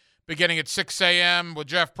tomorrow, beginning at 6 a.m. with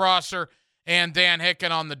Jeff Prosser and Dan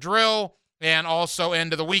Hicken on the drill, and also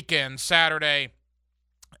into the weekend, Saturday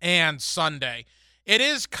and Sunday. It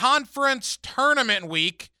is conference tournament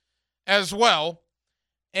week as well,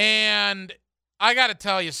 and I got to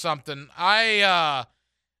tell you something. I've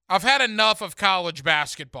had enough of college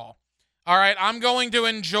basketball. All right, I'm going to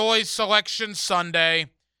enjoy Selection Sunday,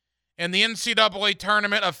 and the NCAA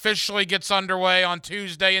tournament officially gets underway on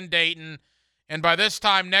Tuesday in Dayton, and by this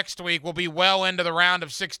time next week, we'll be well into the round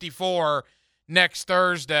of 64 next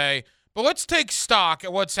Thursday. But let's take stock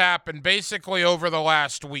at what's happened basically over the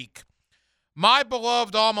last week. My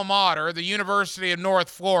beloved alma mater, the University of North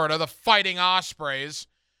Florida, the Fighting Ospreys,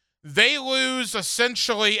 they lose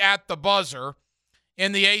essentially at the buzzer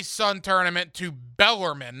in the ASUN tournament to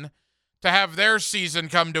Bellarmine to have their season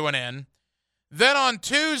come to an end. Then on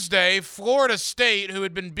Tuesday, Florida State, who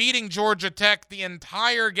had been beating Georgia Tech the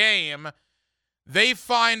entire game, they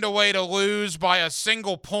find a way to lose by a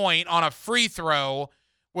single point on a free throw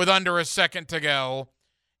with under a second to go.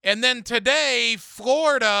 And then today,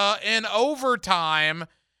 Florida in overtime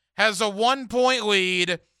has a 1-point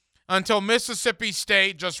lead until Mississippi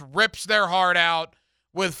State just rips their heart out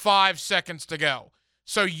with 5 seconds to go.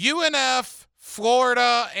 So UNF,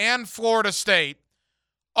 Florida, and Florida State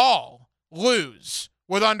all lose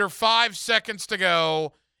with under 5 seconds to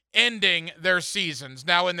go ending their seasons.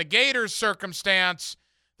 Now, in the Gators' circumstance,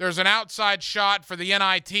 there's an outside shot for the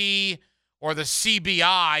NIT or the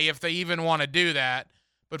CBI if they even want to do that.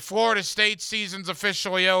 But Florida State's season's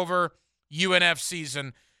officially over. UNF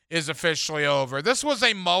season is officially over. This was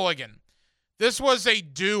a mulligan. This was a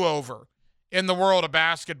do-over in the world of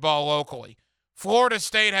basketball locally. Florida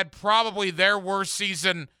State had probably their worst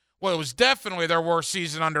season. Well, it was definitely their worst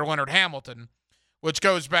season under Leonard Hamilton, which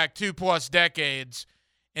goes back 2+ decades,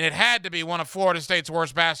 and it had to be one of Florida State's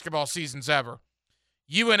worst basketball seasons ever.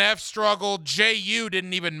 UNF struggled. JU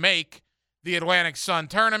didn't even make the Atlantic Sun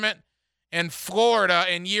tournament, and Florida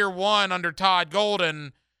in year one under Todd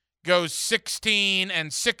Golden goes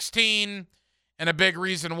 16-16, and a big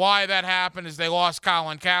reason why that happened is they lost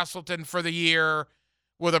Colin Castleton for the year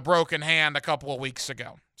with a broken hand a couple of weeks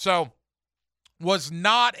ago. So, was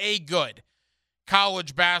not a good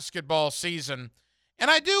college basketball season.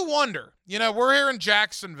 And I do wonder, we're here in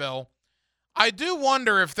Jacksonville. I do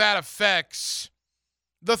wonder if that affects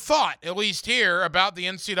the thought, at least here, about the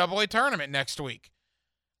NCAA tournament next week.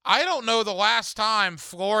 I don't know the last time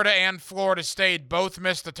Florida and Florida State both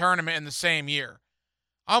missed the tournament in the same year.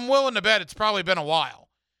 I'm willing to bet it's probably been a while.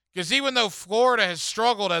 Because even though Florida has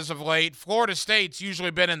struggled as of late, Florida State's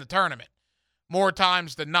usually been in the tournament more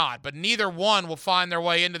times than not. But neither one will find their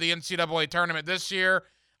way into the NCAA tournament this year.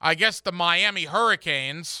 I guess the Miami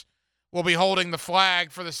Hurricanes will be holding the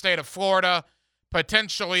flag for the state of Florida,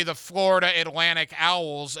 potentially the Florida Atlantic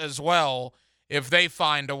Owls as well, if they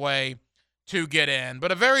find a way to get in.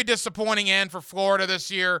 But a very disappointing end for Florida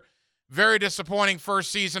this year. Very disappointing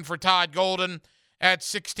first season for Todd Golden at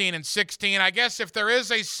 16-16. I guess if there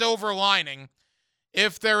is a silver lining,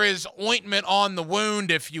 if there is ointment on the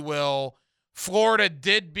wound, if you will, Florida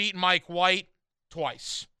did beat Mike White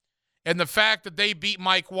twice. And the fact that they beat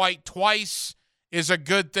Mike White twice is a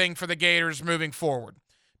good thing for the Gators moving forward.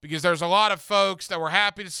 Because there's a lot of folks that were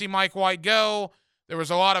happy to see Mike White go. There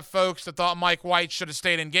was a lot of folks that thought Mike White should have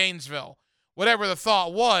stayed in Gainesville. Whatever the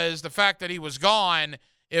thought was, the fact that he was gone,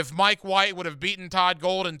 if Mike White would have beaten Todd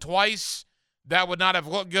Golden twice, that would not have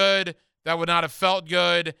looked good, that would not have felt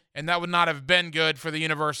good, and that would not have been good for the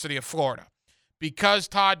University of Florida. Because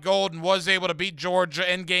Todd Golden was able to beat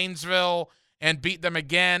Georgia in Gainesville and beat them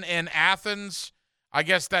again in Athens, I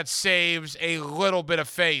guess that saves a little bit of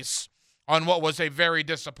face on what was a very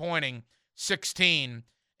disappointing 16-16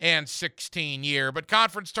 year. But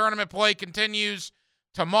conference tournament play continues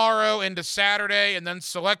tomorrow into Saturday, and then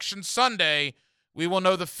Selection Sunday, we will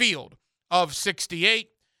know the field of 68.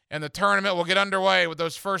 And the tournament will get underway with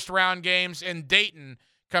those first-round games in Dayton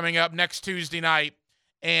coming up next Tuesday night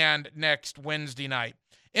and next Wednesday night.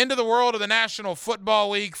 Into the world of the National Football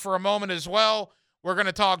League for a moment as well. We're going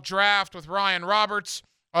to talk draft with Ryan Roberts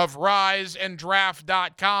of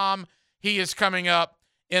RiseandDraft.com. He is coming up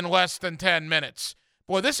in less than 10 minutes.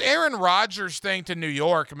 Boy, this Aaron Rodgers thing to New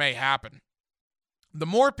York may happen. The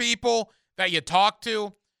more people that you talk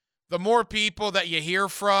to, the more people that you hear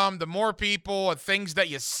from, the more people, things that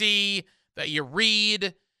you see, that you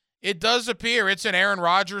read, it does appear it's in Aaron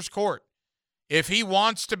Rodgers' court. If he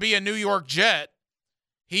wants to be a New York Jet,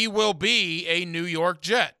 he will be a New York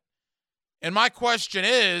Jet. And my question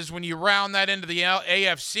is, when you round that into the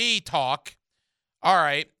AFC talk, all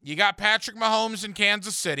right, you got Patrick Mahomes in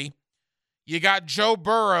Kansas City. You got Joe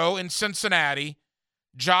Burrow in Cincinnati.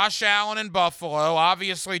 Josh Allen in Buffalo.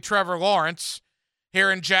 Obviously, Trevor Lawrence here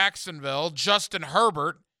in Jacksonville, Justin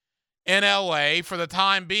Herbert in L.A., for the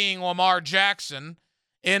time being Lamar Jackson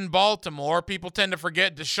in Baltimore. People tend to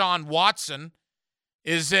forget Deshaun Watson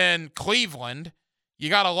is in Cleveland. You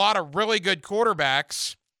got a lot of really good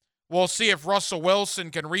quarterbacks. We'll see if Russell Wilson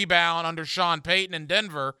can rebound under Sean Payton in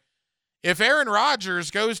Denver. If Aaron Rodgers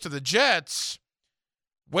goes to the Jets,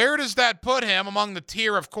 where does that put him among the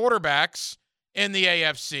tier of quarterbacks in the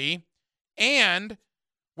AFC? And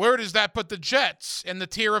where does that put the Jets in the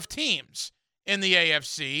tier of teams in the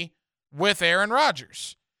AFC with Aaron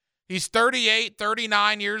Rodgers? He's 38,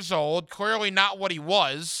 39 years old, clearly not what he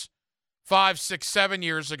was 5, 6, 7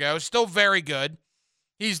 years ago. Still very good.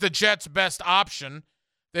 He's the Jets' best option.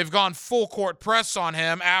 They've gone full court press on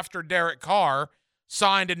him after Derek Carr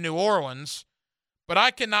signed in New Orleans. But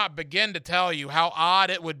I cannot begin to tell you how odd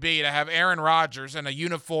it would be to have Aaron Rodgers in a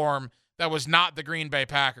uniform that was not the Green Bay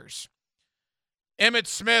Packers. Emmitt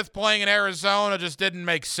Smith playing in Arizona just didn't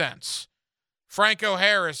make sense. Franco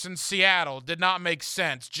Harris in Seattle did not make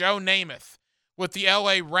sense. Joe Namath with the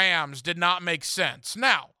LA Rams did not make sense.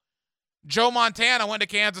 Now, Joe Montana went to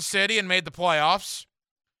Kansas City and made the playoffs.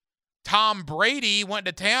 Tom Brady went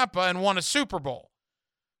to Tampa and won a Super Bowl.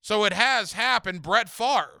 So it has happened. Brett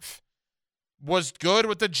Favre was good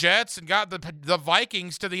with the Jets and got the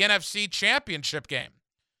Vikings to the NFC Championship game.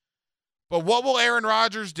 But what will Aaron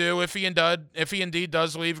Rodgers do if he indeed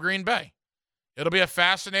does leave Green Bay? It'll be a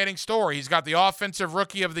fascinating story. He's got the Offensive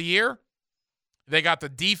Rookie of the Year. They got the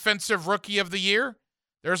Defensive Rookie of the Year.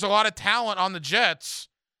 There's a lot of talent on the Jets.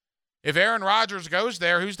 If Aaron Rodgers goes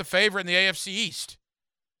there, who's the favorite in the AFC East?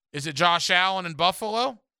 Is it Josh Allen in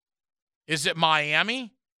Buffalo? Is it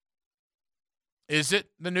Miami? Is it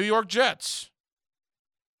the New York Jets?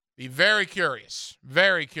 Be very curious.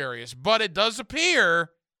 Very curious. But it does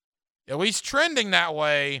appear, at least trending that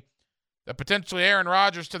way, that potentially Aaron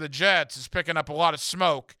Rodgers to the Jets is picking up a lot of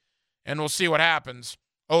smoke, and we'll see what happens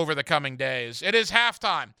over the coming days. It is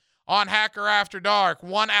halftime on Hacker After Dark.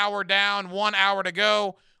 1 hour down, 1 hour to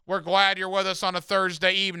go. We're glad you're with us on a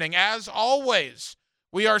Thursday evening. As always,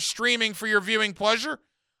 we are streaming for your viewing pleasure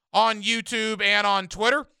on YouTube and on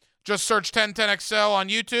Twitter. Just search 1010XL on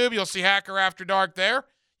YouTube. You'll see Hacker After Dark there.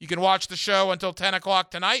 You can watch the show until 10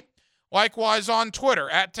 o'clock tonight. Likewise on Twitter,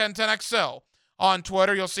 at 1010XL. On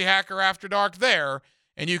Twitter, you'll see Hacker After Dark there,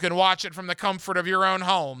 and you can watch it from the comfort of your own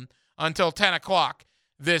home until 10 o'clock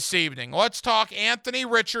this evening. Let's talk Anthony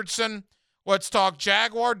Richardson. Let's talk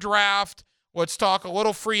Jaguar draft. Let's talk a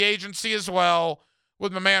little free agency as well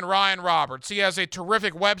with my man Ryan Roberts. He has a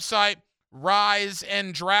terrific website, Rise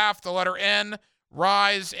and Draft, the letter N,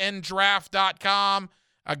 riseanddraft.com.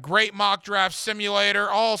 A great mock draft simulator,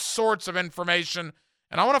 all sorts of information.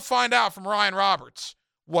 And I want to find out from Ryan Roberts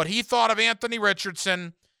what he thought of Anthony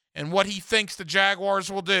Richardson and what he thinks the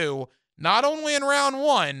Jaguars will do, not only in round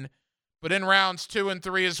 1, but in rounds 2 and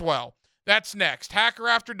 3 as well. That's next. Hacker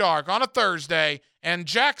After Dark on a Thursday, and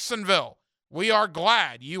Jacksonville, we are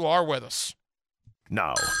glad you are with us.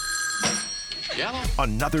 Now,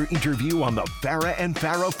 another interview on the Farah and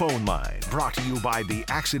Farah phone line, brought to you by the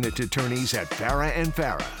accident attorneys at Farah and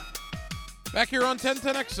Farah. Back here on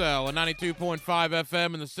 1010XL and 92.5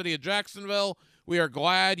 FM in the city of Jacksonville, we are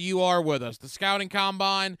glad you are with us. The scouting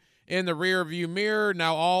combine in the rearview mirror.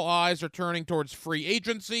 Now all eyes are turning towards free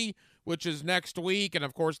agency, which is next week, and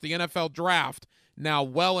of course the NFL draft now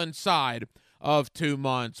well inside of 2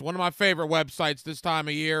 months. One of my favorite websites this time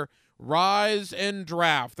of year, Rise and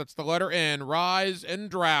Draft. That's the letter N,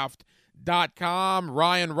 riseanddraft.com.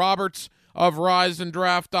 Ryan Roberts of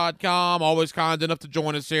riseanddraft.com, always kind enough to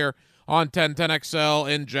join us here on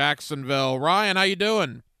 1010XL in Jacksonville. Ryan, how you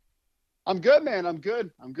doing? I'm good, man. I'm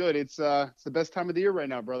good. It's the best time of the year right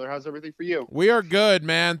now, brother. How's everything for you? We are good,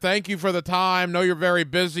 man. Thank you for the time. Know you're very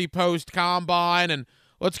busy post-combine, and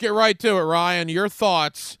let's get right to it, Ryan. Your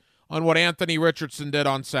thoughts on what Anthony Richardson did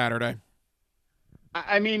on Saturday?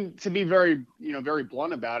 I mean, to be very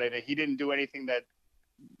blunt about it, he didn't do anything that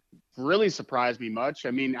really surprised me much.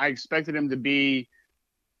 I mean, I expected him to be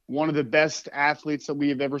one of the best athletes that we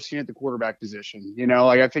have ever seen at the quarterback position.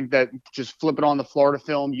 I think that just flipping on the Florida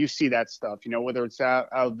film, you see that stuff, whether it's out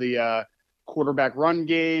of the quarterback run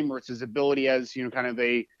game or it's his ability as, kind of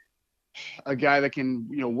a guy that can,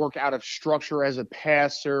 work out of structure as a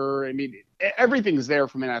passer. I mean, everything's there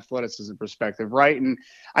from an athleticism perspective, right? And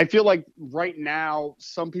I feel like right now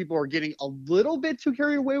some people are getting a little bit too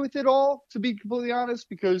carried away with it all, to be completely honest,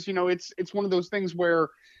 because, it's one of those things where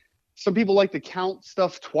some people like to count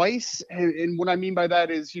stuff twice. And what I mean by that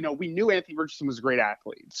is, we knew Anthony Richardson was a great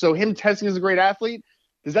athlete. So him testing as a great athlete,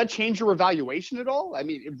 does that change your evaluation at all? I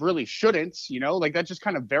mean, it really shouldn't, that just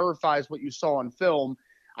kind of verifies what you saw on film.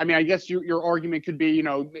 I mean, I guess your argument could be,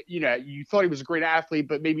 you thought he was a great athlete,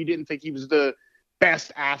 but maybe you didn't think he was the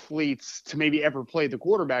best athletes to maybe ever play the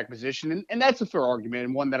quarterback position. And that's a fair argument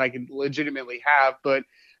and one that I can legitimately have. But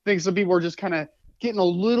I think some people are just kind of getting a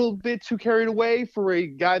little bit too carried away for a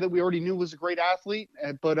guy that we already knew was a great athlete.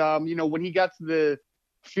 But, when he got to the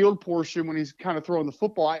field portion, when he's kind of throwing the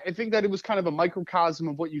football, I think that it was kind of a microcosm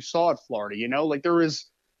of what you saw at Florida.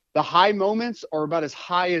 The high moments are about as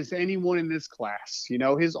high as anyone in this class.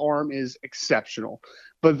 His arm is exceptional.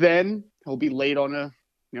 But then he'll be late on a,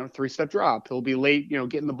 3-step drop. He'll be late,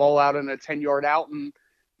 getting the ball out on a 10-yard out and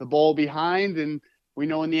the ball behind. And we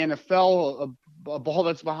know in the NFL, a ball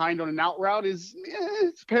that's behind on an out route is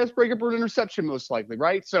it's a pass breakup or an interception most likely,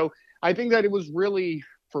 right? So I think that it was really,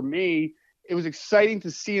 for me, it was exciting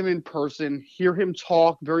to see him in person, hear him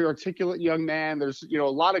talk, very articulate young man. There's, a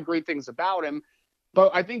lot of great things about him.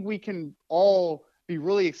 But I think we can all be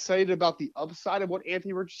really excited about the upside of what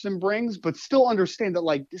Anthony Richardson brings, but still understand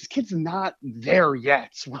that, this kid's not there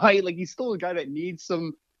yet, right? He's still a guy that needs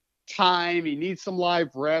some time. He needs some live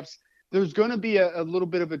reps. There's going to be a little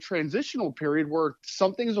bit of a transitional period where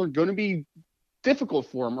some things are going to be difficult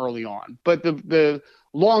for him early on. But the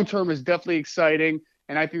long term is definitely exciting.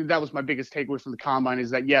 And I think that was my biggest takeaway from the combine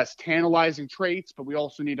is that, yes, tantalizing traits, but we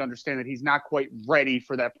also need to understand that he's not quite ready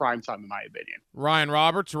for that prime time, in my opinion. Ryan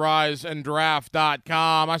Roberts,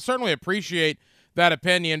 riseanddraft.com. I certainly appreciate that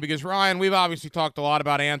opinion because, Ryan, we've obviously talked a lot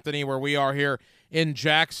about Anthony where we are here in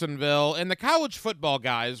Jacksonville. And the college football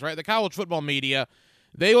guys, right, the college football media,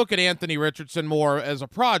 they look at Anthony Richardson more as a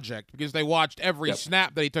project because they watched every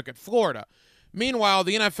snap that he took at Florida. Meanwhile,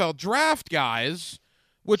 the NFL draft guys,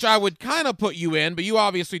 which I would kind of put you in, but you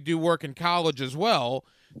obviously do work in college as well,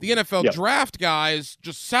 the NFL draft guys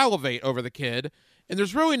just salivate over the kid, and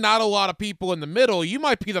there's really not a lot of people in the middle. You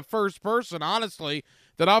might be the first person, honestly,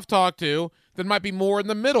 that I've talked to that might be more in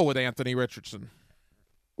the middle with Anthony Richardson.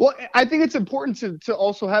 Well, I think it's important to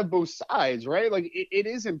also have both sides, right? Like, it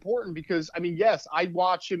is important because, I mean, yes, I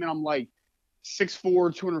watch him and I'm like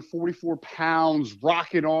 6'4", 244 pounds,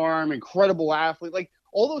 rocket arm, incredible athlete. Like,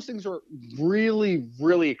 all those things are really,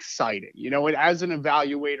 really exciting. You know, and as an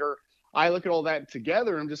evaluator, I look at all that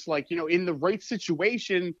together and I'm just like, you know, in the right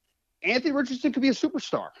situation, Anthony Richardson could be a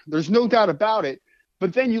superstar. There's no doubt about it.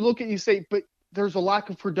 But then you look at it and you say, but there's a lack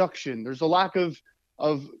of production. There's a lack of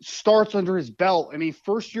starts under his belt. I mean,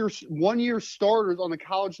 one-year starters on the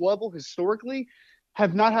college level historically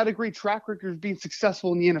have not had a great track record of being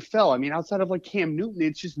successful in the NFL. I mean, outside of like Cam Newton,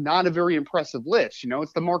 it's just not a very impressive list. You know,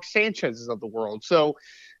 it's the Mark Sanchez's of the world. So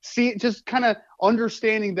just kind of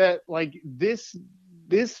understanding that like this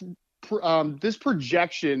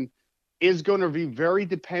projection is going to be very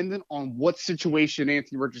dependent on what situation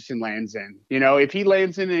Anthony Richardson lands in. You know, if he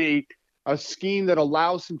lands in a scheme that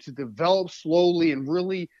allows him to develop slowly and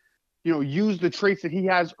really, you know, use the traits that he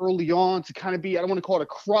has early on to kind of be, I don't want to call it a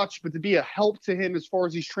crutch, but to be a help to him as far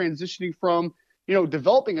as he's transitioning from, you know,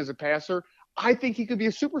 developing as a passer, I think he could be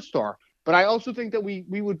a superstar. But I also think that we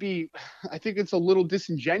would be, I think it's a little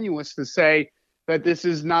disingenuous to say that this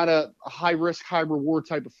is not a high risk, high reward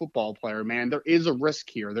type of football player, man. There is a risk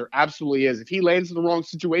here. There absolutely is. If he lands in the wrong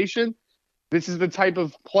situation, this is the type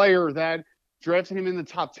of player that drafting him in the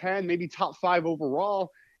top 10, maybe top 5 overall,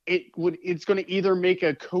 it's going to either make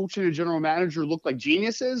a coach and a general manager look like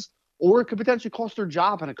geniuses, or it could potentially cost their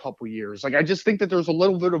job in a couple of years. Like, I just think that there's a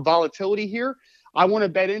little bit of volatility here. I want to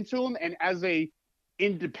bet into him, and as a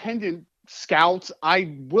independent scout,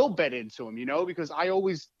 I will bet into him, you know, because I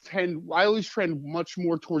always trend much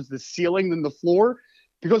more towards the ceiling than the floor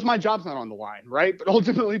because my job's not on the line, right? But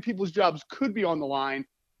ultimately, people's jobs could be on the line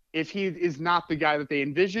if he is not the guy that they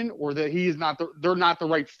envision, or that they're not the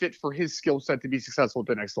right fit for his skill set to be successful at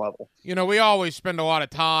the next level. You know, we always spend a lot of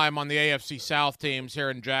time on the AFC South teams here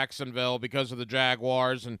in Jacksonville because of the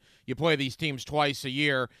Jaguars, and you play these teams twice a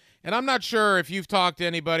year. And I'm not sure if you've talked to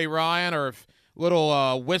anybody, Ryan, or if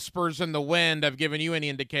little whispers in the wind have given you any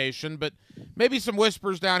indication, but maybe some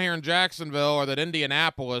whispers down here in Jacksonville or that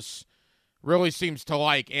Indianapolis really seems to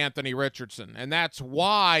like Anthony Richardson. And that's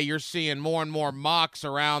why you're seeing more and more mocks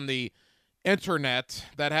around the internet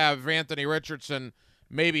that have Anthony Richardson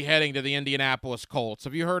maybe heading to the Indianapolis Colts.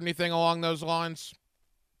 Have you heard anything along those lines?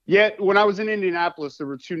 Yeah, when I was in Indianapolis, there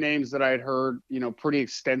were two names that I had heard, you know, pretty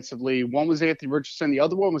extensively. One was Anthony Richardson. The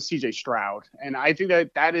other one was CJ Stroud. And I think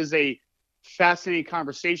that is a fascinating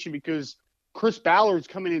conversation because Chris Ballard's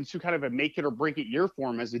coming into kind of a make it or break it year for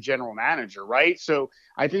him as a general manager, right? So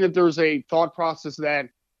I think that there's a thought process that,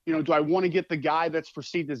 you know, do I want to get the guy that's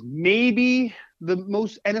perceived as maybe the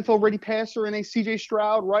most NFL ready passer in a CJ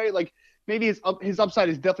Stroud, right? Like maybe his upside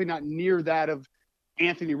is definitely not near that of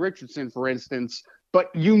Anthony Richardson, for instance,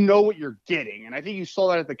 but you know what you're getting. And I think you saw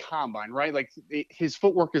that at the combine, right? Like his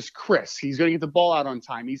footwork is crisp. He's going to get the ball out on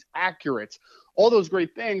time. He's accurate. All those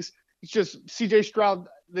great things. It's just CJ Stroud,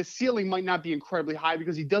 the ceiling might not be incredibly high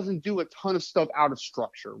because he doesn't do a ton of stuff out of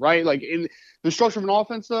structure, right? Like in the structure of an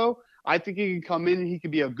offense, though, I think he can come in and he could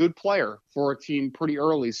be a good player for a team pretty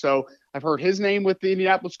early. So I've heard his name with the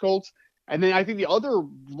Indianapolis Colts. And then I think the other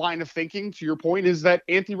line of thinking, to your point, is that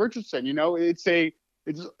Anthony Richardson, you know, it's a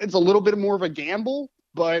little bit more of a gamble.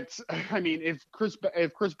 But, I mean, if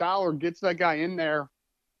Chris Ballard gets that guy in there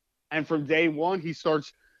and from day one he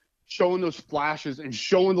starts showing those flashes and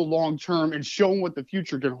showing the long term and showing what the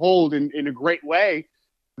future can hold in a great way,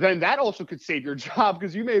 then that also could save your job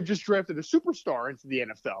because you may have just drafted a superstar into the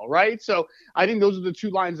NFL, right? So I think those are the two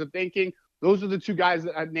lines of thinking. Those are the two guys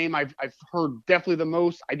that I've heard definitely the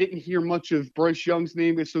most. I didn't hear much of Bryce Young's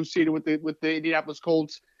name associated with the Indianapolis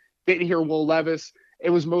Colts. Didn't hear Will Levis.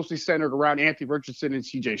 It was mostly centered around Anthony Richardson and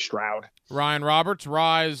CJ Stroud. Ryan Roberts,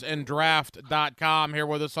 riseanddraft.com, here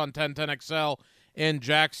with us on 1010XL in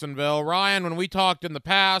Jacksonville. Ryan, when we talked in the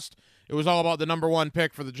past, it was all about the number one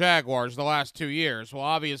pick for the Jaguars the last 2 years. Well,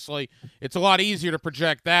 obviously, it's a lot easier to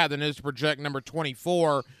project that than it is to project number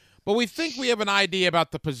 24. But we think we have an idea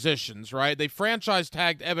about the positions, right? They franchise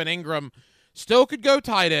tagged Evan Ingram. Still could go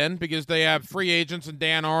tight end because they have free agents in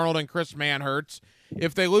Dan Arnold and Chris Manhertz.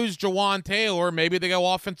 If they lose Jawan Taylor, maybe they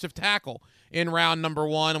go offensive tackle in round number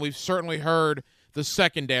 1. And we've certainly heard the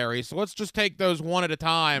secondary. So let's just take those one at a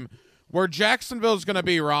time. Where Jacksonville is going to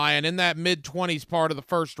be, Ryan, in that mid-20s part of the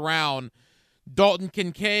first round, Dalton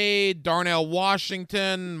Kincaid, Darnell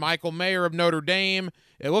Washington, Michael Mayer of Notre Dame.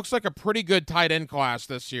 It looks like a pretty good tight end class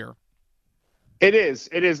this year. It is.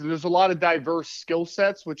 And there's a lot of diverse skill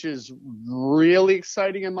sets, which is really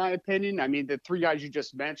exciting in my opinion. I mean, the 3 guys you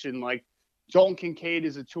just mentioned, like Dalton Kincaid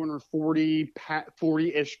is a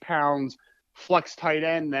 240-ish pounds flex tight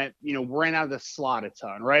end that, ran out of the slot a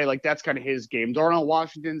ton, right? Like that's kind of his game. Darnell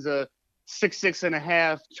Washington's a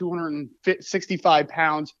 6'6.5", 265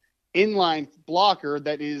 pounds inline blocker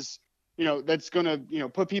that is, that's going to,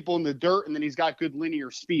 put people in the dirt, and then he's got good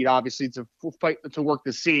linear speed, obviously, to fight to work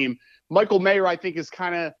the seam. Michael Mayer, I think, is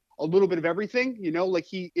kind of a little bit of everything, like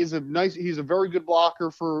he's a very good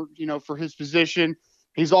blocker for his position.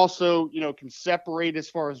 He's also, can separate as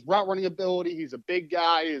far as route running ability. He's a big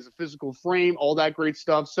guy, he has a physical frame, all that great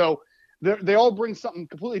stuff. So they all bring something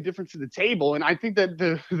completely different to the table. And I think that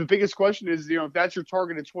the biggest question is, if that's your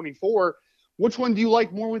target at 24, which one do you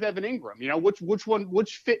like more with Evan Ingram?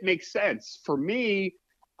 Which fit makes sense? For me,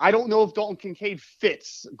 I don't know if Dalton Kincaid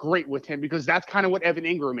fits great with him because that's kind of what Evan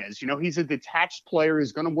Ingram is. He's a detached player.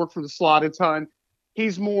 He's going to work from the slot a ton.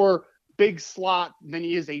 He's more big slot than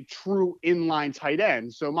he is a true inline tight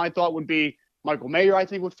end. So my thought would be Michael Mayer, I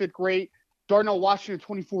think, would fit great. Darnell Washington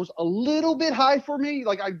 24 is a little bit high for me.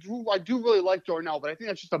 Like I do really like Darnell, but I think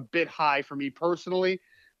that's just a bit high for me personally.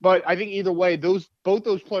 But I think either way, both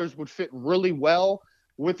those players would fit really well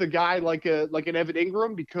with a guy like an Evan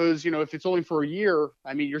Ingram because, if it's only for a year,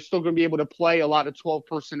 I mean, you're still going to be able to play a lot of 12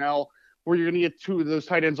 personnel where you're going to get 2 of those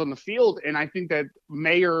tight ends on the field. And I think that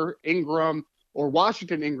Mayer, Ingram, or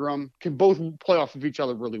Washington Ingram can both play off of each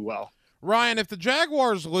other really well. Ryan, if the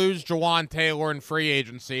Jaguars lose Jawan Taylor in free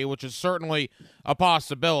agency, which is certainly a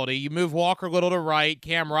possibility, you move Walker Little to right,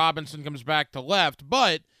 Cam Robinson comes back to left,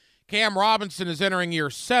 but Cam Robinson is entering year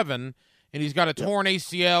 7, and he's got a torn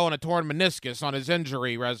ACL and a torn meniscus on his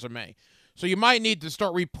injury resume. So you might need to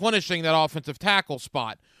start replenishing that offensive tackle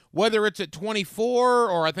spot, whether it's at 24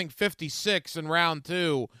 or I think 56 in round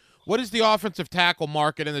 2. What does the offensive tackle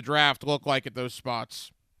market in the draft look like at those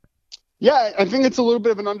spots? Yeah, I think it's a little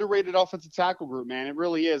bit of an underrated offensive tackle group, man. It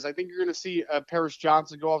really is. I think you're going to see Paris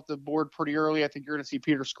Johnson go off the board pretty early. I think you're going to see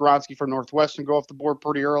Peter Skoronski from Northwestern go off the board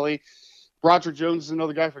pretty early. Roger Jones is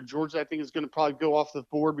another guy for Georgia I think is going to probably go off the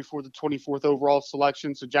board before the 24th overall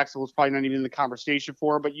selection, so Jacksonville's probably not even in the conversation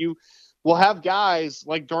for him. But you will have guys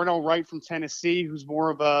like Darnell Wright from Tennessee, who's more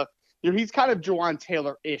of a he's kind of Jawan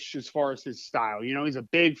Taylor-ish as far as his style. He's a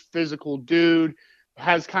big physical dude,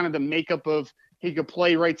 has kind of the makeup of he could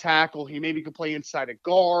play right tackle. He maybe could play inside a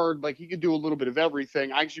guard. Like he could do a little bit of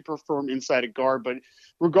everything. I actually prefer him inside a guard, but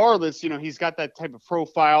regardless, he's got that type of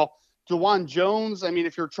profile. DeJuan Jones, I mean,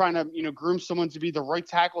 if you're trying to, groom someone to be the right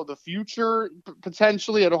tackle of the future,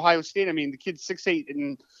 potentially at Ohio State, I mean, the kid's 6'8"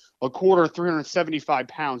 and a quarter, 375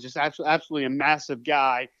 pounds, just absolutely a massive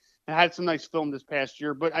guy. And had some nice film this past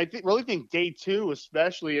year. But I really think day 2,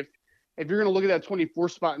 especially if you're going to look at that 24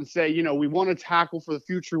 spot and say, we want to tackle for the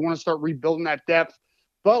future, we want to start rebuilding that depth,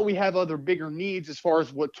 but we have other bigger needs as far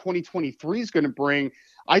as what 2023 is going to bring.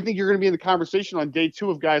 I think you're going to be in the conversation on day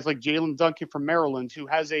 2 of guys like Jalen Duncan from Maryland, who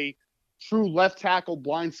has a true left tackle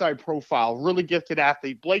blindside profile, really gifted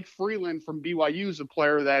athlete. Blake Freeland from BYU is a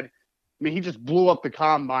player that, he just blew up the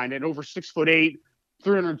combine at over 6'8",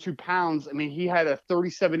 302 pounds. I mean, he had a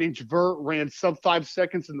 37-inch vert, ran sub 5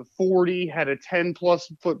 seconds in the 40, had a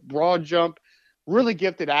 10-plus foot broad jump. Really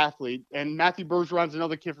gifted athlete. And Matthew Bergeron's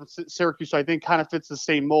another kid from Syracuse, so I think kind of fits the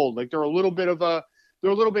same mold. Like they're a little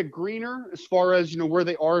bit greener as far as, where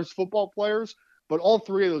they are as football players. But all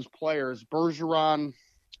 3 of those players, Bergeron,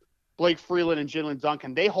 Blake Freeland, and Jalen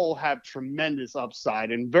Duncan, they all have tremendous upside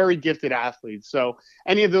and very gifted athletes. So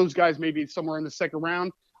any of those guys maybe somewhere in the second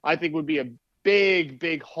round, I think would be a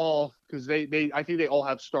big haul because I think they all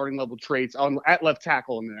have starting level traits at left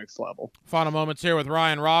tackle in the next level. Final moments here with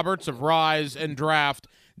Ryan Roberts of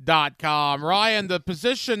RiseandDraft.com. Ryan, the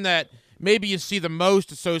position that maybe you see the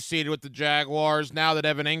most associated with the Jaguars now that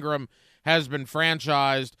Evan Ingram has been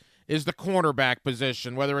franchised is the cornerback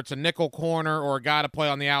position, whether it's a nickel corner or a guy to play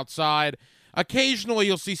on the outside. Occasionally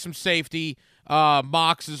you'll see some safety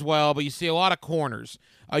mocks as well, but you see a lot of corners.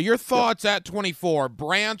 Your thoughts at 24.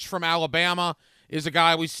 Branch from Alabama is a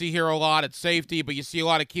guy we see here a lot at safety, but you see a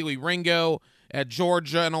lot of Kelee Ringo at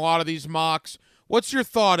Georgia and a lot of these mocks. What's your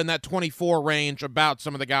thought in that 24 range about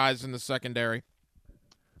some of the guys in the secondary?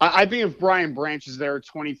 I think if Brian Branch is there at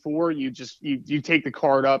 24, you take the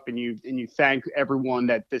card up and you thank everyone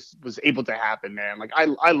that this was able to happen, man. Like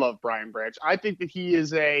I love Brian Branch. I think that he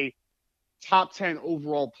is a top 10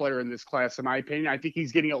 overall player in this class, in my opinion. I think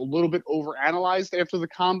he's getting a little bit overanalyzed after the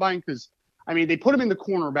combine because, I mean, they put him in the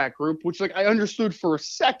cornerback group, which, like, I understood for a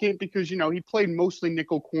second because, you know, he played mostly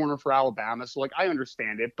nickel corner for Alabama. So, like, I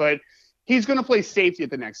understand it. But he's going to play safety at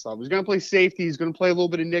the next level. He's going to play safety. He's going to play a little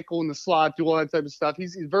bit of nickel in the slot, do all that type of stuff.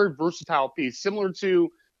 He's a very versatile piece, similar to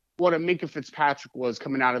what a Minkah Fitzpatrick was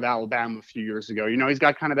coming out of Alabama a few years ago. You know, he's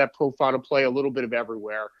got kind of that profile to play a little bit of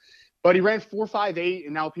everywhere. But he ran 4.58,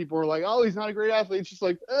 and now people are like, oh, he's not a great athlete. It's just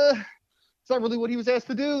like, it's not really what he was asked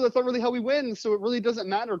to do. That's not really how he wins. So it really doesn't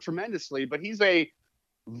matter tremendously. But he's a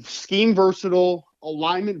scheme versatile,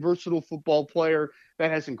 alignment versatile football player that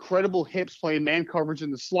has incredible hips playing man coverage in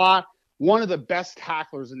the slot. One of the best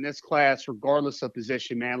tacklers in this class, regardless of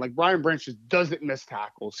position, man. Like, Brian Branch just doesn't miss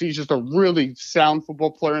tackles. He's just a really sound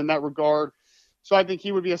football player in that regard. So I think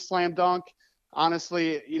he would be a slam dunk.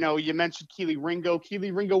 Honestly, you know, you mentioned Kelee Ringo.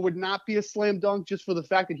 Kelee Ringo would not be a slam dunk just for the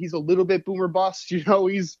fact that he's a little bit boomer bust. You know,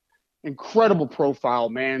 he's incredible profile,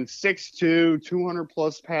 man. 6'2",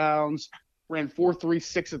 200-plus pounds, ran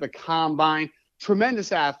 4.36 at the combine.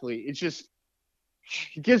 Tremendous athlete. It's just,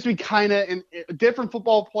 he gives me kind of a different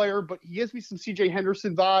football player, but he gives me some C.J.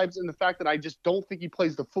 Henderson vibes, and the fact that I just don't think he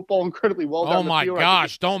plays the football incredibly well down the field. Oh, my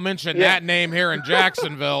gosh. Don't mention that name here in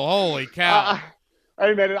Jacksonville. Holy cow.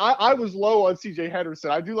 Hey, man, I was low on C.J. Henderson.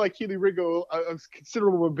 I do like Kelee Ringo a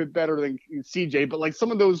considerable bit better than C.J., but like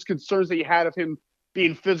some of those concerns that you had of him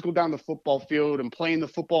being physical down the football field and playing the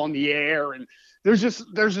football in the air, and there's just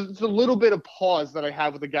a little bit of pause that I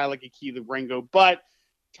have with a guy like a Kelee Ringo. But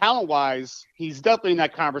talent-wise, he's definitely in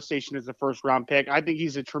that conversation as a first-round pick. I think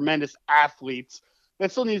he's a tremendous athlete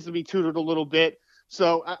that still needs to be tutored a little bit.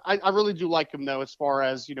 So I really do like him, though, as far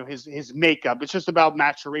as, you know, his makeup. It's just about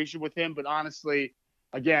maturation with him. But honestly,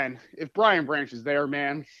 again, if Brian Branch is there,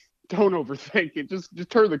 man, don't overthink it. Just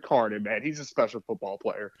turn the card in, man. He's a special football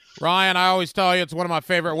player. Ryan, I always tell you it's one of my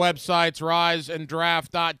favorite websites,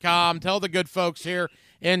 riseanddraft.com. Tell the good folks here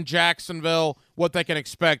in Jacksonville what they can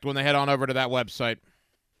expect when they head on over to that website.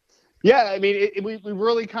 Yeah, I mean, we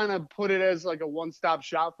really kind of put it as like a one-stop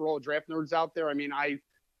shop for all draft nerds out there. I mean, I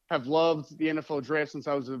have loved the NFL draft since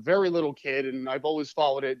I was a very little kid, and I've always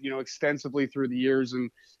followed it, you know, extensively through the years. And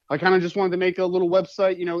I kind of just wanted to make a little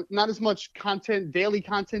website, you know, not as much content, daily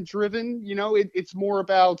content driven. You know, it's more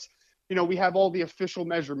about, you know, we have all the official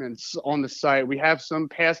measurements on the site. We have some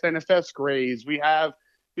past NFS grades. We have,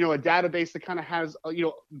 you know, a database that kind of has, you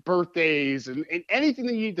know, birthdays and anything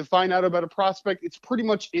that you need to find out about a prospect. It's pretty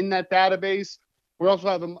much in that database. We also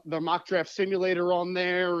have the mock draft simulator on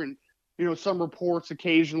there, and, you know, some reports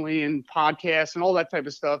occasionally and podcasts and all that type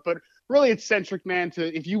of stuff. But really, it's centric, man,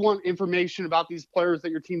 to if you want information about these players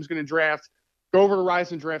that your team's going to draft, go over to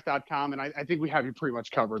riseanddraft.com, and I think we have you pretty much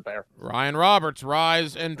covered there. Ryan Roberts,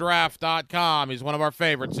 riseanddraft.com. He's one of our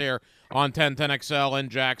favorites here on 1010XL in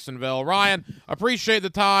Jacksonville. Ryan, appreciate the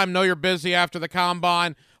time. Know you're busy after the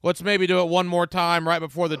combine. Let's maybe do it one more time right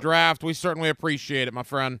before the draft. We certainly appreciate it, my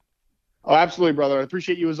friend. Oh, absolutely, brother. I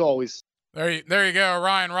appreciate you as always. There you go.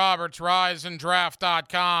 Ryan Roberts,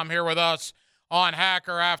 riseanddraft.com, here with us on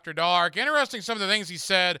Hacker After Dark. Interesting some of the things he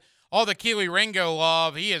said. All the Kelee Ringo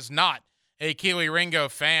love. He is not a Kelee Ringo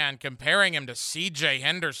fan. Comparing him to C.J.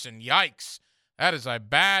 Henderson. Yikes. That is a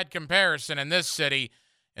bad comparison in this city.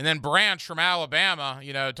 And then Branch from Alabama,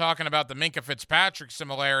 you know, talking about the Minkah Fitzpatrick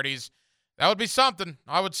similarities. That would be something.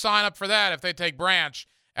 I would sign up for that if they take Branch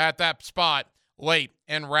at that spot late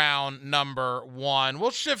in round number 1.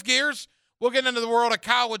 We'll shift gears. We'll get into the world of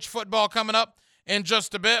college football coming up in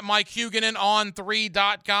just a bit. Mike Huguenin on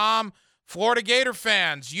 3.com. Florida Gator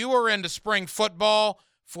fans, you are into spring football.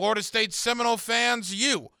 Florida State Seminole fans,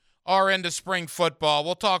 you are into spring football.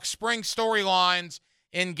 We'll talk spring storylines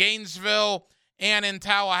in Gainesville and in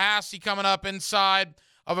Tallahassee coming up inside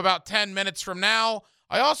of about 10 minutes from now.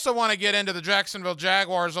 I also want to get into the Jacksonville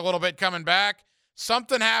Jaguars a little bit coming back.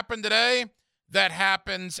 Something happened today that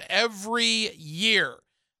happens every year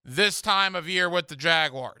this time of year with the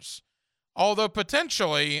Jaguars. Although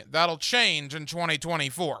potentially that'll change in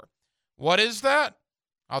 2024. What is that?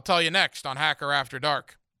 I'll tell you next on Hacker After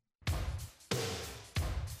Dark.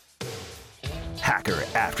 Hacker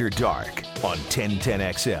After Dark on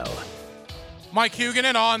 1010XL. Mike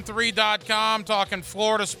Huguenin on 3.com, talking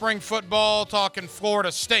Florida spring football, talking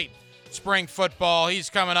Florida State spring football. He's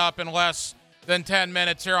coming up in less than 10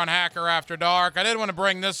 minutes here on Hacker After Dark. I did want to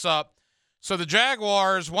bring this up. So the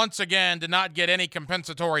Jaguars, once again, did not get any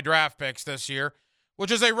compensatory draft picks this year, which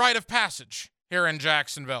is a rite of passage here in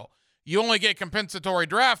Jacksonville. You only get compensatory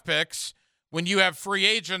draft picks when you have free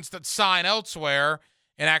agents that sign elsewhere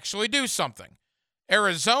and actually do something.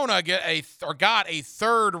 Arizona got a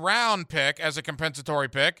third-round pick as a compensatory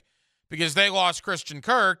pick because they lost Christian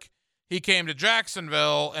Kirk. He came to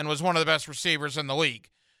Jacksonville and was one of the best receivers in the league.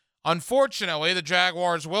 Unfortunately, the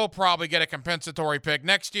Jaguars will probably get a compensatory pick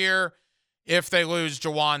next year if they lose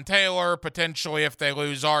Jawan Taylor, potentially if they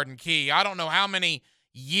lose Arden Key. I don't know how many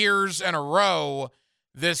years in a row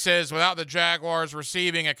this is without the Jaguars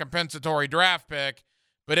receiving a compensatory draft pick,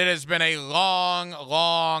 but it has been a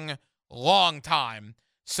long time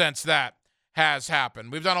since that has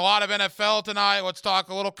happened. We've done a lot of NFL tonight. Let's talk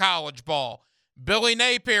a little college ball. Billy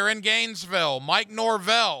Napier in Gainesville, Mike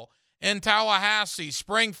Norvell in Tallahassee,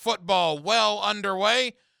 spring football well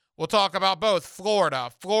underway. We'll talk about both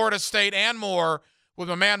Florida, Florida State, and more with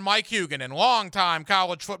my man Mike Huguenin, longtime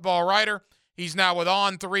college football writer. He's now with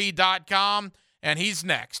On3.com, and he's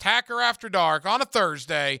next. Hacker After Dark on a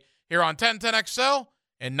Thursday here on 1010XL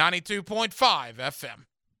and 92.5 FM.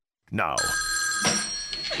 Now,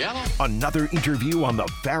 another interview on the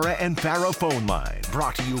Farah and Farah phone line,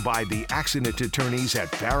 brought to you by the accident attorneys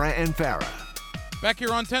at Farah and Farah. Back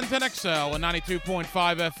here on 1010XL and 92.5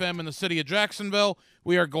 FM in the city of Jacksonville.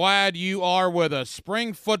 We are glad you are with us.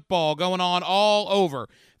 Spring football going on all over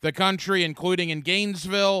the country, including in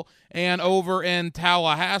Gainesville and over in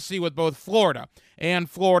Tallahassee with both Florida and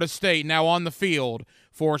Florida State now on the field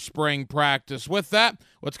for spring practice. With that,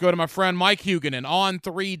 let's go to my friend Mike Huguenin on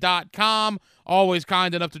 3.com. Always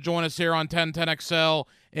kind enough to join us here on 1010XL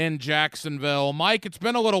in Jacksonville. Mike, it's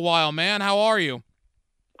been a little while, man. How are you?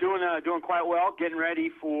 Doing quite well, getting ready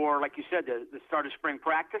for, like you said, the start of spring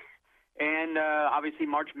practice, and obviously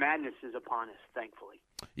March Madness is upon us, thankfully.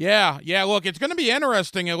 Yeah, look, it's going to be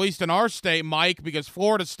interesting, at least in our state, Mike, because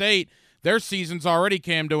Florida State, their season's already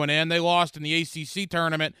came to an end. They lost in the ACC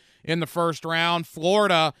tournament in the first round.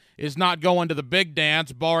 Florida is not going to the big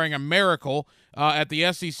dance, barring a miracle, at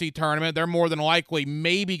the SEC tournament. They're more than likely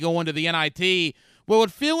maybe going to the NIT. Will it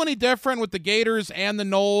feel any different with the Gators and the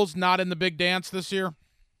Noles not in the big dance this year?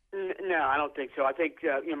 No, I don't think so. I think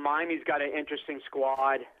Miami's got an interesting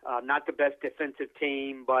squad. Not the best defensive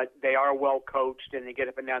team, but they are well coached and they get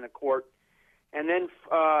up and down the court. And then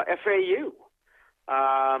FAU.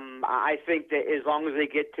 I think that as long as they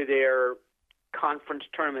get to their conference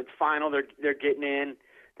tournament final, they're getting in.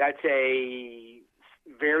 That's a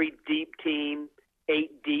very deep team,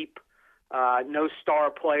 8 deep. No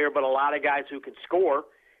star player, but a lot of guys who can score.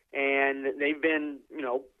 And they've been,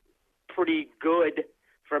 pretty good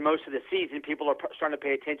for most of the season. People are starting to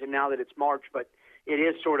pay attention now that it's March, but it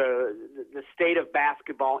is sort of the state of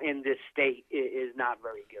basketball in this state is not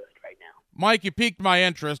very good right now. Mike, you piqued my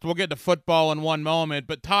interest. We'll get to football in one moment,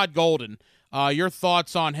 but Todd Golden, your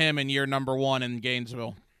thoughts on him in year number 1 in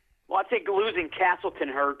Gainesville? Well, I think losing Castleton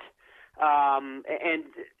hurt.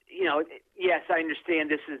 Yes, I understand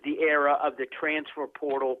this is the era of the transfer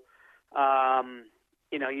portal.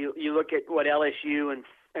 You look at what LSU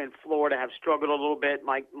and Florida have struggled a little bit,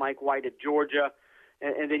 Mike White at Georgia.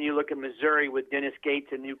 And then you look at Missouri with Dennis Gates,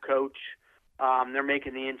 a new coach. They're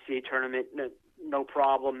making the NCAA tournament, no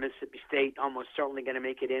problem. Mississippi State almost certainly going to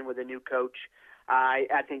make it in with a new coach.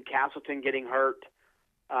 I think Castleton getting hurt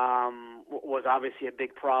was obviously a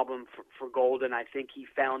big problem for Golden. I think he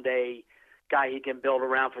found a guy he can build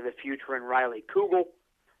around for the future in Riley Kugel.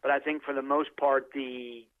 But I think for the most part,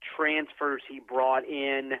 the transfers he brought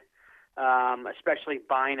in, especially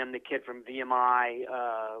Bynum, the kid from VMI,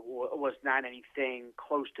 was not anything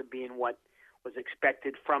close to being what was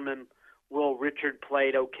expected from him. Will Richard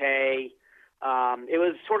played okay. It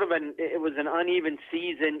was sort of an uneven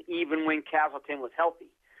season, even when Castleton was healthy.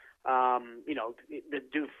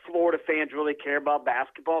 Do Florida fans really care about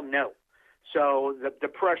basketball? No. So the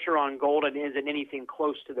pressure on Golden isn't anything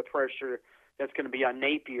close to the pressure that's going to be on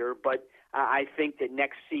Napier. But I think that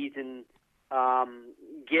next season,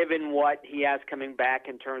 given what he has coming back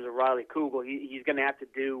in terms of Riley Kugel, he's going to have to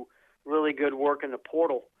do really good work in the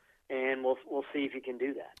portal, and we'll see if he can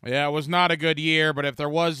do that. Yeah, it was not a good year, but if there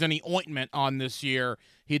was any ointment on this year,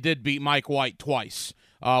 he did beat Mike White twice,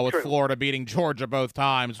 with True. Florida beating Georgia both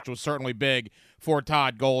times, which was certainly big for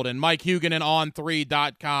Todd Golden. Mike Huguenin on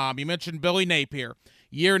 3.com. You mentioned Billy Napier.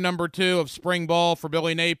 Year number 2 of spring ball for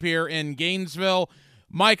Billy Napier in Gainesville.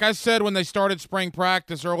 Mike, I said when they started spring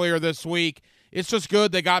practice earlier this week, it's just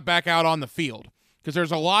good they got back out on the field because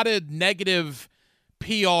there's a lot of negative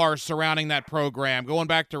PR surrounding that program, going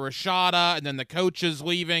back to Rashada and then the coaches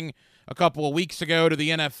leaving a couple of weeks ago to the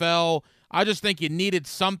NFL. I just think you needed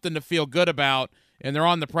something to feel good about, and they're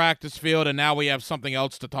on the practice field, and now we have something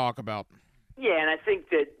else to talk about. Yeah, and I think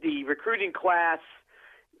that the recruiting class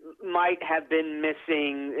might have been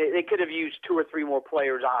missing. They could have used 2 or 3 more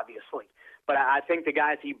players, obviously. But I think the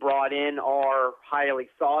guys he brought in are highly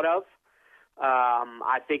thought of.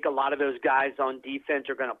 I think a lot of those guys on defense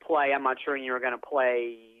are going to play. I'm not sure you're going to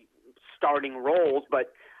play starting roles,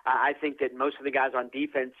 but I think that most of the guys on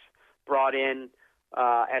defense brought in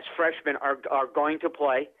as freshmen are going to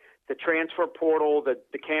play. The transfer portal,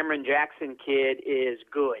 the Cameron Jackson kid is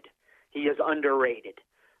good. He is underrated.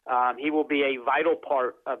 He will be a vital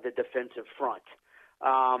part of the defensive front.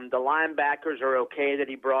 The linebackers are okay that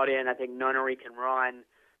he brought in. I think Nunnery can run.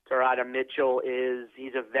 Terada Mitchell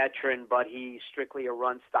he's a veteran, but he's strictly a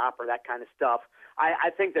run stopper, that kind of stuff. I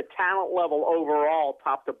think the talent level overall,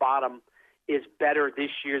 top to bottom, is better this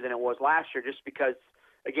year than it was last year just because,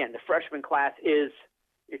 again, the freshman class is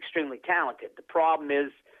extremely talented. The problem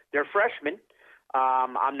is they're freshmen.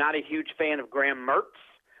 I'm not a huge fan of Graham Mertz.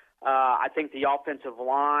 I think the offensive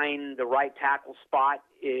line, the right tackle spot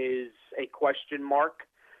is a question mark.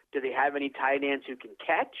 Do they have any tight ends who can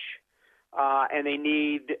catch? And they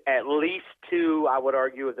need at least 2, I would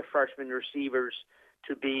argue, of the freshman receivers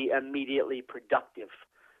to be immediately productive.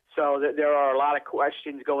 So there are a lot of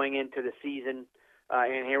questions going into the season,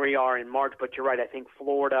 and here we are in March. But you're right, I think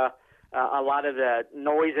Florida, a lot of the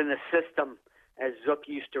noise in the system, as Zook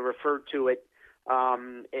used to refer to it,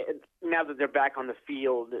 now that they're back on the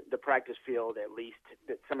field, the practice field at least,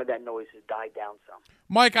 some of that noise has died down some.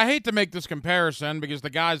 Mike, I hate to make this comparison because the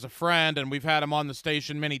guy's a friend and we've had him on the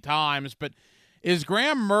station many times, but is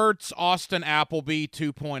Graham Mertz Austin Appleby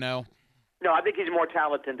 2.0? No, I think he's more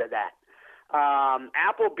talented than that.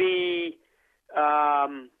 Appleby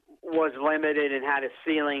was limited and had a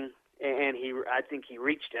ceiling, and I think he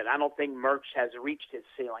reached it. I don't think Mertz has reached his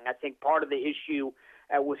ceiling. I think part of the issue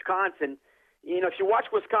at Wisconsin, if you watch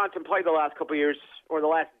Wisconsin play the last couple of years, or the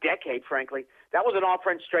last decade, frankly, that was an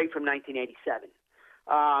offense straight from 1987.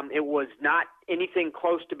 It was not anything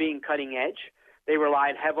close to being cutting edge. They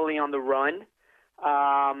relied heavily on the run,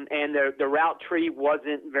 and the route tree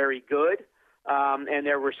wasn't very good, and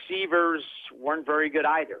their receivers weren't very good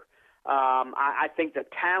either. I think the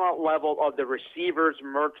talent level of the receivers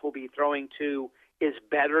Mertz will be throwing to is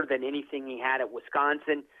better than anything he had at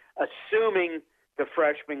Wisconsin, assuming the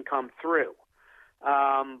freshmen come through.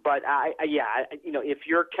 But if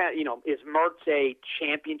you're, is Mertz a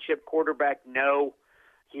championship quarterback? No.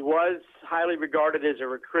 He was highly regarded as a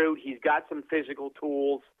recruit. He's got some physical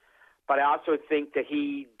tools, but I also think that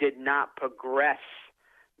he did not progress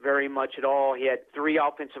very much at all. He had 3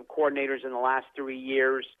 offensive coordinators in the last 3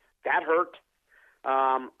 years. That hurt.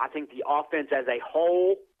 I think the offense as a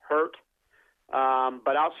whole hurt.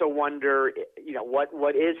 But I also wonder,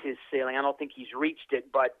 what is his ceiling? I don't think he's reached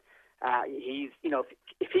it, but he's,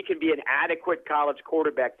 if he can be an adequate college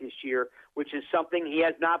quarterback this year, which is something he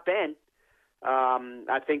has not been,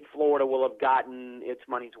 I think Florida will have gotten its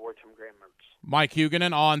money's worth from Graham Mertz. Mike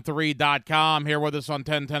Huguenin on 3.com here with us on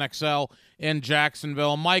 1010XL in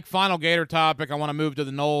Jacksonville. Mike, final Gator topic. I want to move to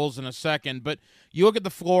the Noles in a second, but you look at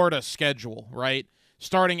the Florida schedule, right?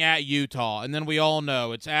 Starting at Utah, and then we all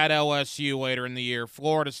know it's at LSU later in the year,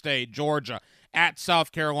 Florida State, Georgia, at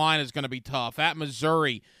South Carolina is going to be tough, at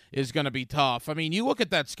Missouri is going to be tough. I mean, you look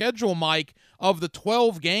at that schedule, Mike, of the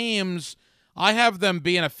 12 games, I have them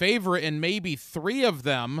being a favorite in maybe 3 of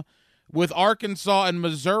them, with Arkansas and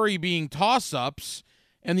Missouri being toss-ups,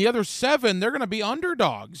 and the other 7, they're going to be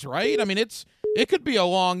underdogs, right? I mean, it could be a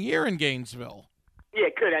long year in Gainesville. Yeah,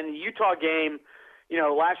 it could. And the Utah game,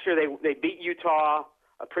 last year they beat Utah,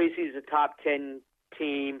 a preseason top 10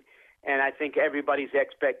 team, and I think everybody's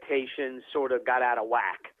expectations sort of got out of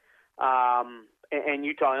whack. And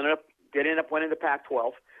Utah did end up winning the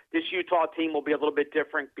Pac-12. This Utah team will be a little bit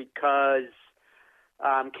different because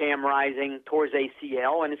Cam Rising tore his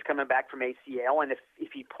ACL and is coming back from ACL. And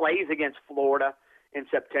if he plays against Florida in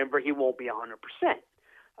September, he won't be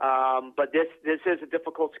 100%. But this is a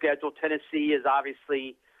difficult schedule. Tennessee is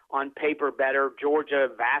obviously on paper better. Georgia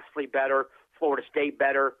vastly better. Florida State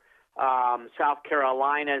better. South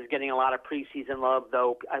Carolina is getting a lot of preseason love,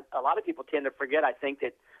 though a lot of people tend to forget, I think,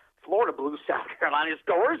 that Florida blew South Carolina's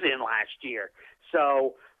doors in last year.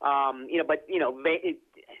 So, I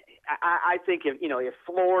think if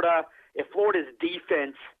Florida's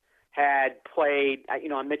defense had played, I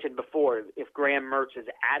mentioned before, if Graham Mertz is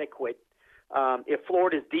adequate, if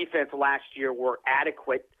Florida's defense last year were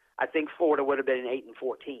adequate, I think Florida would have been an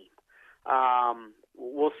 8-14.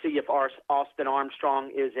 We'll see if Austin Armstrong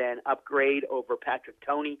is an upgrade over Patrick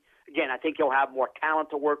Toney. Again, I think he'll have more talent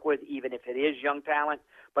to work with, even if it is young talent.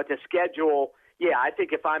 But the schedule, yeah, I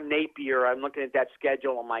think if I'm Napier, I'm looking at that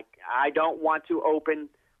schedule. I'm like, I don't want to open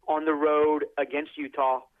on the road against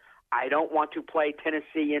Utah. I don't want to play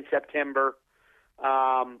Tennessee in September.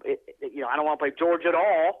 I don't want to play Georgia at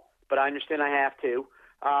all, but I understand I have to.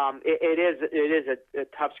 It is a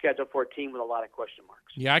tough schedule for a team with a lot of question marks.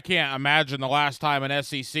 Yeah, I can't imagine the last time an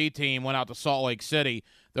SEC team went out to Salt Lake City.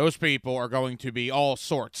 Those people are going to be all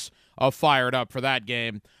sorts of fired up for that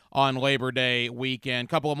game on Labor Day weekend.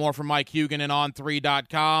 Couple of more from Mike Huguenin on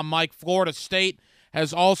 3.com. Mike, Florida State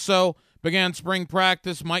has also began spring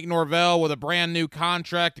practice. Mike Norvell with a brand new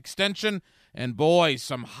contract extension. And boy,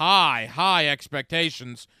 some high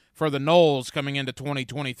expectations for the Noles coming into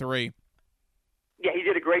 2023. Yeah, he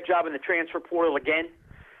did a great job in the transfer portal again.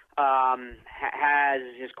 Has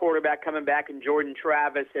his quarterback coming back, and Jordan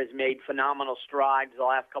Travis has made phenomenal strides the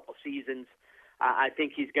last couple seasons. I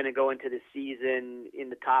think he's going to go into the season in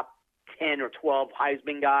the top 10 or 12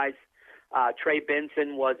 Heisman guys. Trey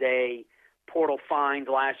Benson was a portal find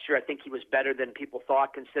last year. I think he was better than people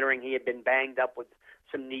thought, considering he had been banged up with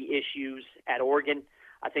some knee issues at Oregon.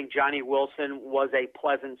 I think Johnny Wilson was a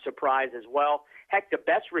pleasant surprise as well. Heck, the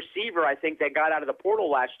best receiver I think that got out of the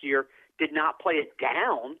portal last year did not play it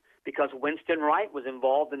down because Winston Wright was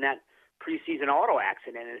involved in that preseason auto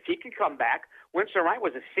accident. And if he can come back, Winston Wright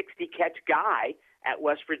was a 60-catch guy at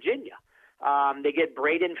West Virginia. They get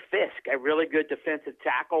Braden Fisk, a really good defensive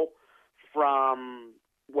tackle from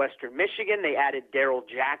Western Michigan. They added Darrell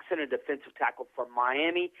Jackson, a defensive tackle from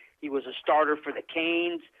Miami. He was a starter for the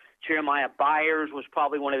Canes. Jeremiah Byers was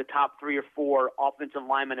probably one of the top 3 or 4 offensive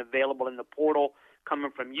linemen available in the portal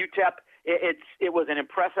coming from UTEP. It was an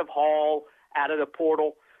impressive haul out of the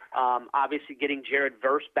portal. Obviously getting Jared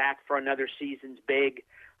Verse back for another season's big.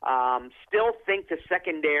 Still think the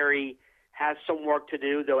secondary has some work to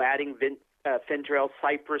do, though adding Fentrell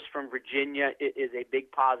Cypress from Virginia is a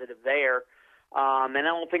big positive there. And I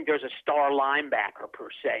don't think there's a star linebacker per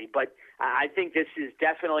se, but I think this is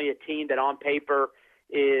definitely a team that on paper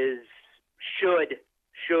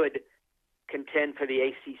should contend for the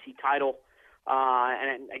ACC title.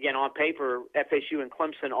 And again, on paper, FSU and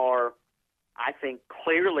Clemson are, I think,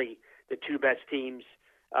 clearly the 2 best teams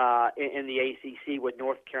in the ACC, with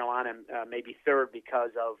North Carolina maybe third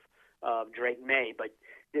because of Drake May. But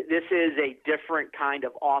this is a different kind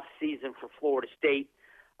of off season for Florida State.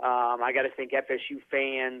 I got to think FSU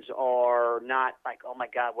fans are not like, oh my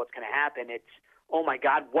God, what's going to happen? It's, oh my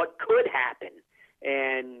God, what could happen?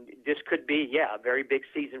 And this could be, a very big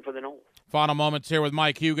season for the Noles. Final moments here with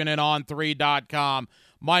Mike Huguenin on 3.com.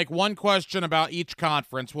 Mike, one question about each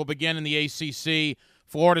conference. We'll begin in the ACC.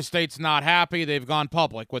 Florida State's not happy. They've gone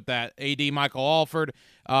public with that. AD Michael Alford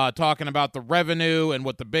talking about the revenue and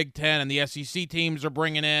what the Big Ten and the SEC teams are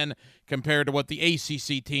bringing in compared to what the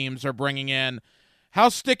ACC teams are bringing in. How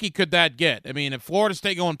sticky could that get? I mean, if Florida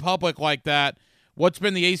State going public like that, what's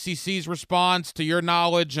been the ACC's response to your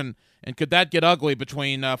knowledge, and could that get ugly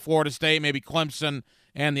between Florida State, maybe Clemson,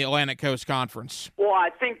 and the Atlantic Coast Conference? Well, I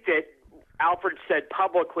think that Alford said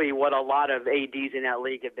publicly what a lot of ADs in that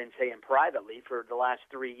league have been saying privately for the last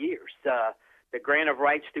 3 years. The grant of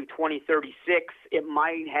rights through 2036, it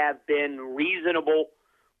might have been reasonable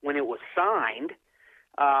when it was signed,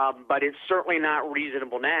 but it's certainly not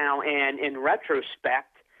reasonable now. And in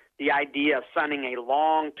retrospect, the idea of signing a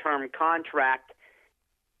long-term contract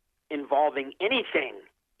involving anything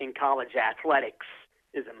in college athletics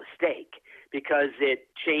is a mistake, because it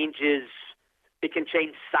can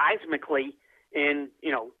change seismically in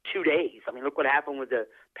 2 days. I mean, look what happened with the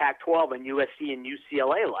Pac-12 and USC and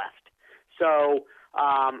UCLA left. So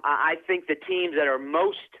I think the teams that are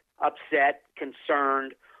most upset,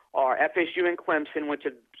 concerned, are FSU and Clemson, which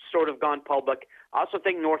have sort of gone public. I also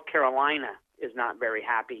think North Carolina is not very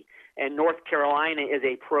happy, and North Carolina is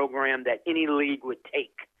a program that any league would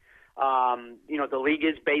take. The league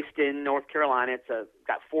is based in North Carolina. It's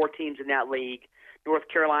got 4 teams in that league. North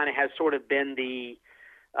Carolina has sort of been the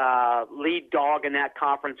lead dog in that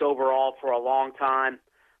conference overall for a long time.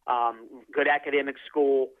 Good academic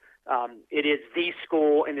school. It is the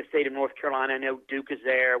school in the state of North Carolina. I know Duke is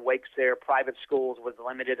there, Wake's there, private schools with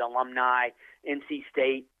limited alumni. NC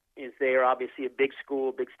State is there, obviously a big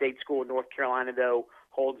school, big state school. North Carolina, though,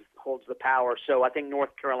 holds the power. So I think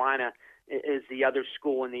North Carolina is the other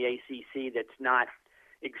school in the ACC that's not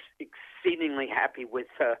exceedingly happy with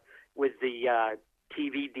the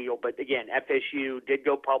TV deal. But again, FSU did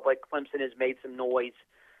go public. Clemson has made some noise,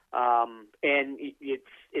 and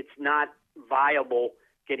it's not viable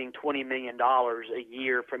getting $20 million a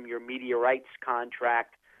year from your media rights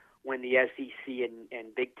contract when the SEC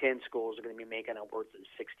and Big Ten schools are going to be making upwards of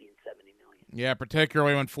 $60 and $70 million. Yeah,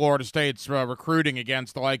 particularly when Florida State's recruiting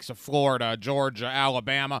against the likes of Florida, Georgia,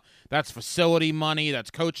 Alabama. That's facility money,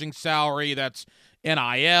 that's coaching salary, that's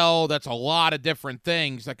NIL, that's a lot of different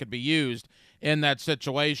things that could be used in that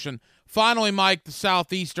situation. Finally, Mike, the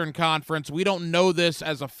Southeastern Conference. We don't know this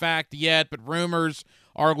as a fact yet, but rumors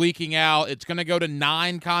are leaking out. It's going to go to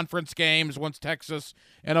 9 conference games once Texas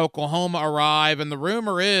and Oklahoma arrive, and the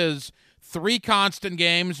rumor is 3 constant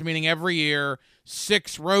games, meaning every year,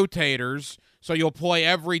 6 rotators, so you'll play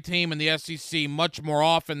every team in the SEC much more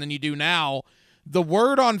often than you do now. The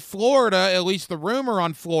word on Florida, at least the rumor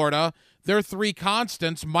on Florida, their 3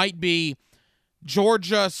 constants might be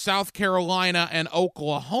Georgia, South Carolina, and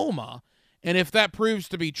Oklahoma. And if that proves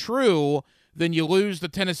to be true, then you lose the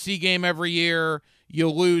Tennessee game every year, you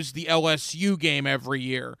lose the LSU game every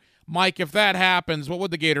year. Mike, if that happens, what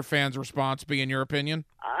would the Gator fans' response be, in your opinion?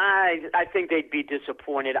 I think they'd be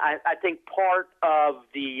disappointed. I think part of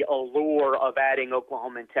the allure of adding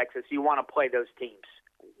Oklahoma and Texas, you want to play those teams.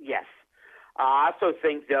 Yes. I also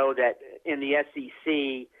think, though, that in the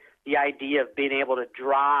SEC, the idea of being able to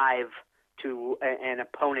drive to an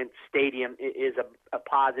opponent's stadium is a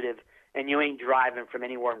positive, and you ain't driving from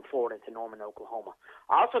anywhere in Florida to Norman, Oklahoma.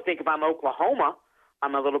 I also think if I'm Oklahoma,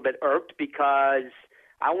 I'm a little bit irked because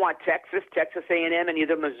I want Texas A&M, and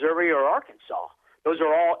either Missouri or Arkansas. Those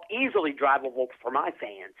are all easily drivable for my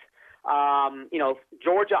fans.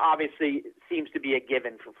 Georgia obviously seems to be a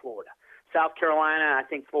given for Florida. South Carolina, I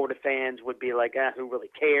think Florida fans would be like, who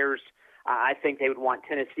really cares? I think they would want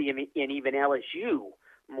Tennessee and even LSU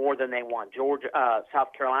more than they want South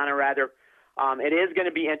Carolina, rather. It is going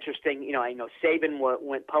to be interesting. I know Saban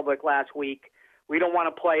went public last week. We don't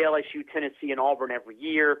want to play LSU, Tennessee, and Auburn every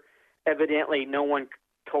year. Evidently, no one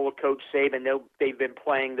told Coach Saban they've been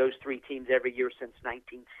playing those 3 teams every year since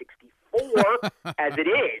 1964, as it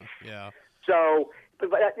is. Yeah. So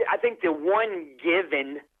but I think the one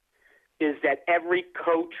given is that every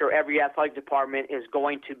coach or every athletic department is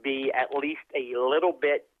going to be at least a little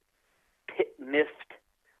bit miffed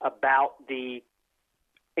about the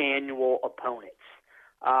annual opponents.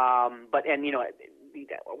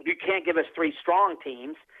 You can't give us 3 strong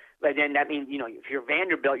teams, but then that means, if you're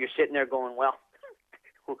Vanderbilt, you're sitting there going, well,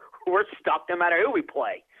 we're stuck no matter who we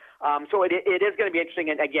play. So it is going to be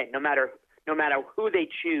interesting. And again, no matter who they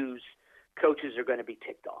choose, coaches are going to be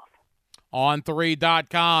ticked off.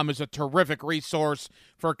 On3.com is a terrific resource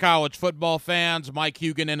for college football fans. Mike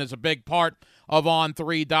Huguenin is a big part of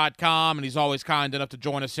On3.com, and he's always kind enough to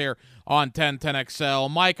join us here on 1010XL.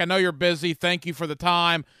 Mike, I know you're busy. Thank you for the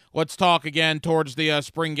time. Let's talk again towards the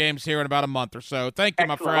spring games here in about a month or so. Thank you,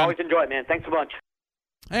 Excellent. my friend. Always enjoy it, man. Thanks a bunch.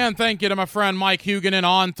 And thank you to my friend Mike Huguenin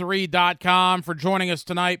on 3.com for joining us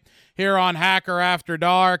tonight here on Hacker After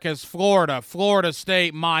Dark as Florida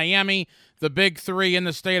State, Miami, the big 3 in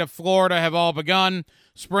the state of Florida have all begun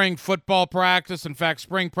spring football practice. In fact,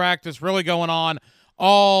 spring practice really going on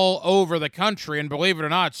all over the country. And believe it or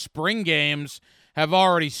not, spring games have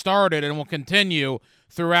already started and will continue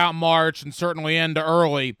throughout March and certainly into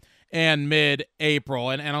early and mid-April.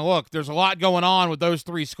 And look, there's a lot going on with those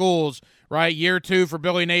 3 schools, right? Year 2 for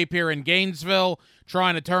Billy Napier in Gainesville,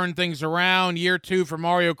 trying to turn things around. Year 2 for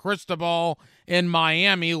Mario Cristobal in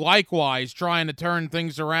Miami, likewise trying to turn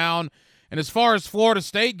things around. And as far as Florida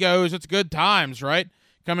State goes, it's good times, right?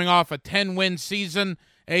 Coming off a 10-win season,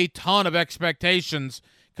 a ton of expectations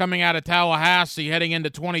coming out of Tallahassee heading into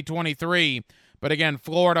 2023. But again,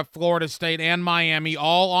 Florida State, and Miami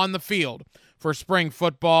all on the field for spring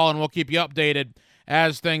football, and we'll keep you updated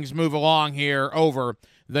as things move along here over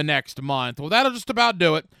the next month. Well, that'll just about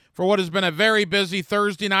do it for what has been a very busy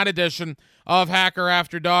Thursday night edition of Hacker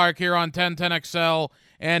After Dark here on 1010XL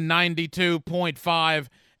and 92.5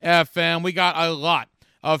 FM. We got a lot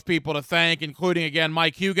of people to thank, including, again,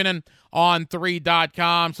 Mike Huguenin on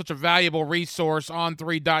 3.com. Such a valuable resource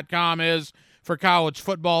On3.com is for college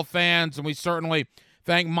football fans, and we certainly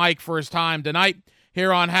thank Mike for his time tonight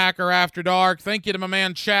here on Hacker After Dark. Thank you to my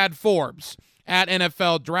man Chad Forbes at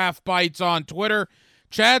NFL Draft Bites on Twitter.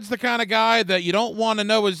 Chad's the kind of guy that you don't want to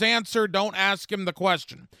know his answer, don't ask him the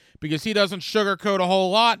question, because he doesn't sugarcoat a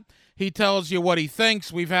whole lot. He tells you what he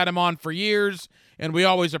thinks. We've had him on for years, and we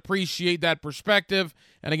always appreciate that perspective.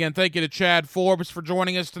 And again, thank you to Chad Forbes for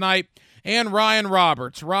joining us tonight, and Ryan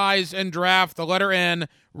Roberts, Rise and Draft, the letter N,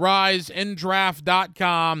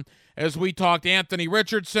 riseindraft.com, as we talked Anthony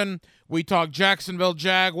Richardson, we talked Jacksonville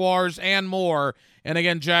Jaguars, and more. And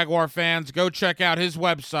again, Jaguar fans, go check out his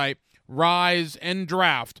website,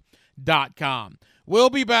 riseindraft.com. We'll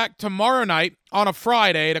be back tomorrow night on a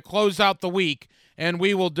Friday to close out the week, and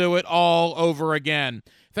we will do it all over again.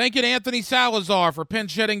 Thank you to Anthony Salazar for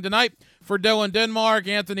pinch hitting tonight. For Dylan Denmark,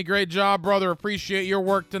 Anthony, great job, brother. Appreciate your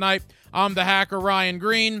work tonight. I'm the Hacker, Ryan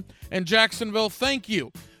Green. And Jacksonville, thank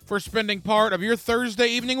you for spending part of your Thursday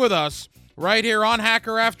evening with us right here on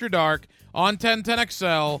Hacker After Dark on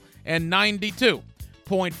 1010XL and 92.5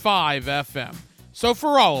 FM. So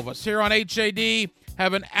for all of us here on HAD,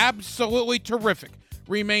 have an absolutely terrific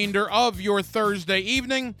remainder of your Thursday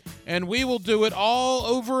evening, and we will do it all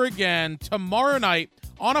over again tomorrow night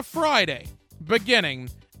on a Friday, beginning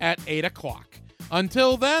at 8 o'clock.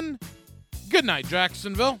 Until then, good night,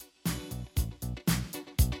 Jacksonville.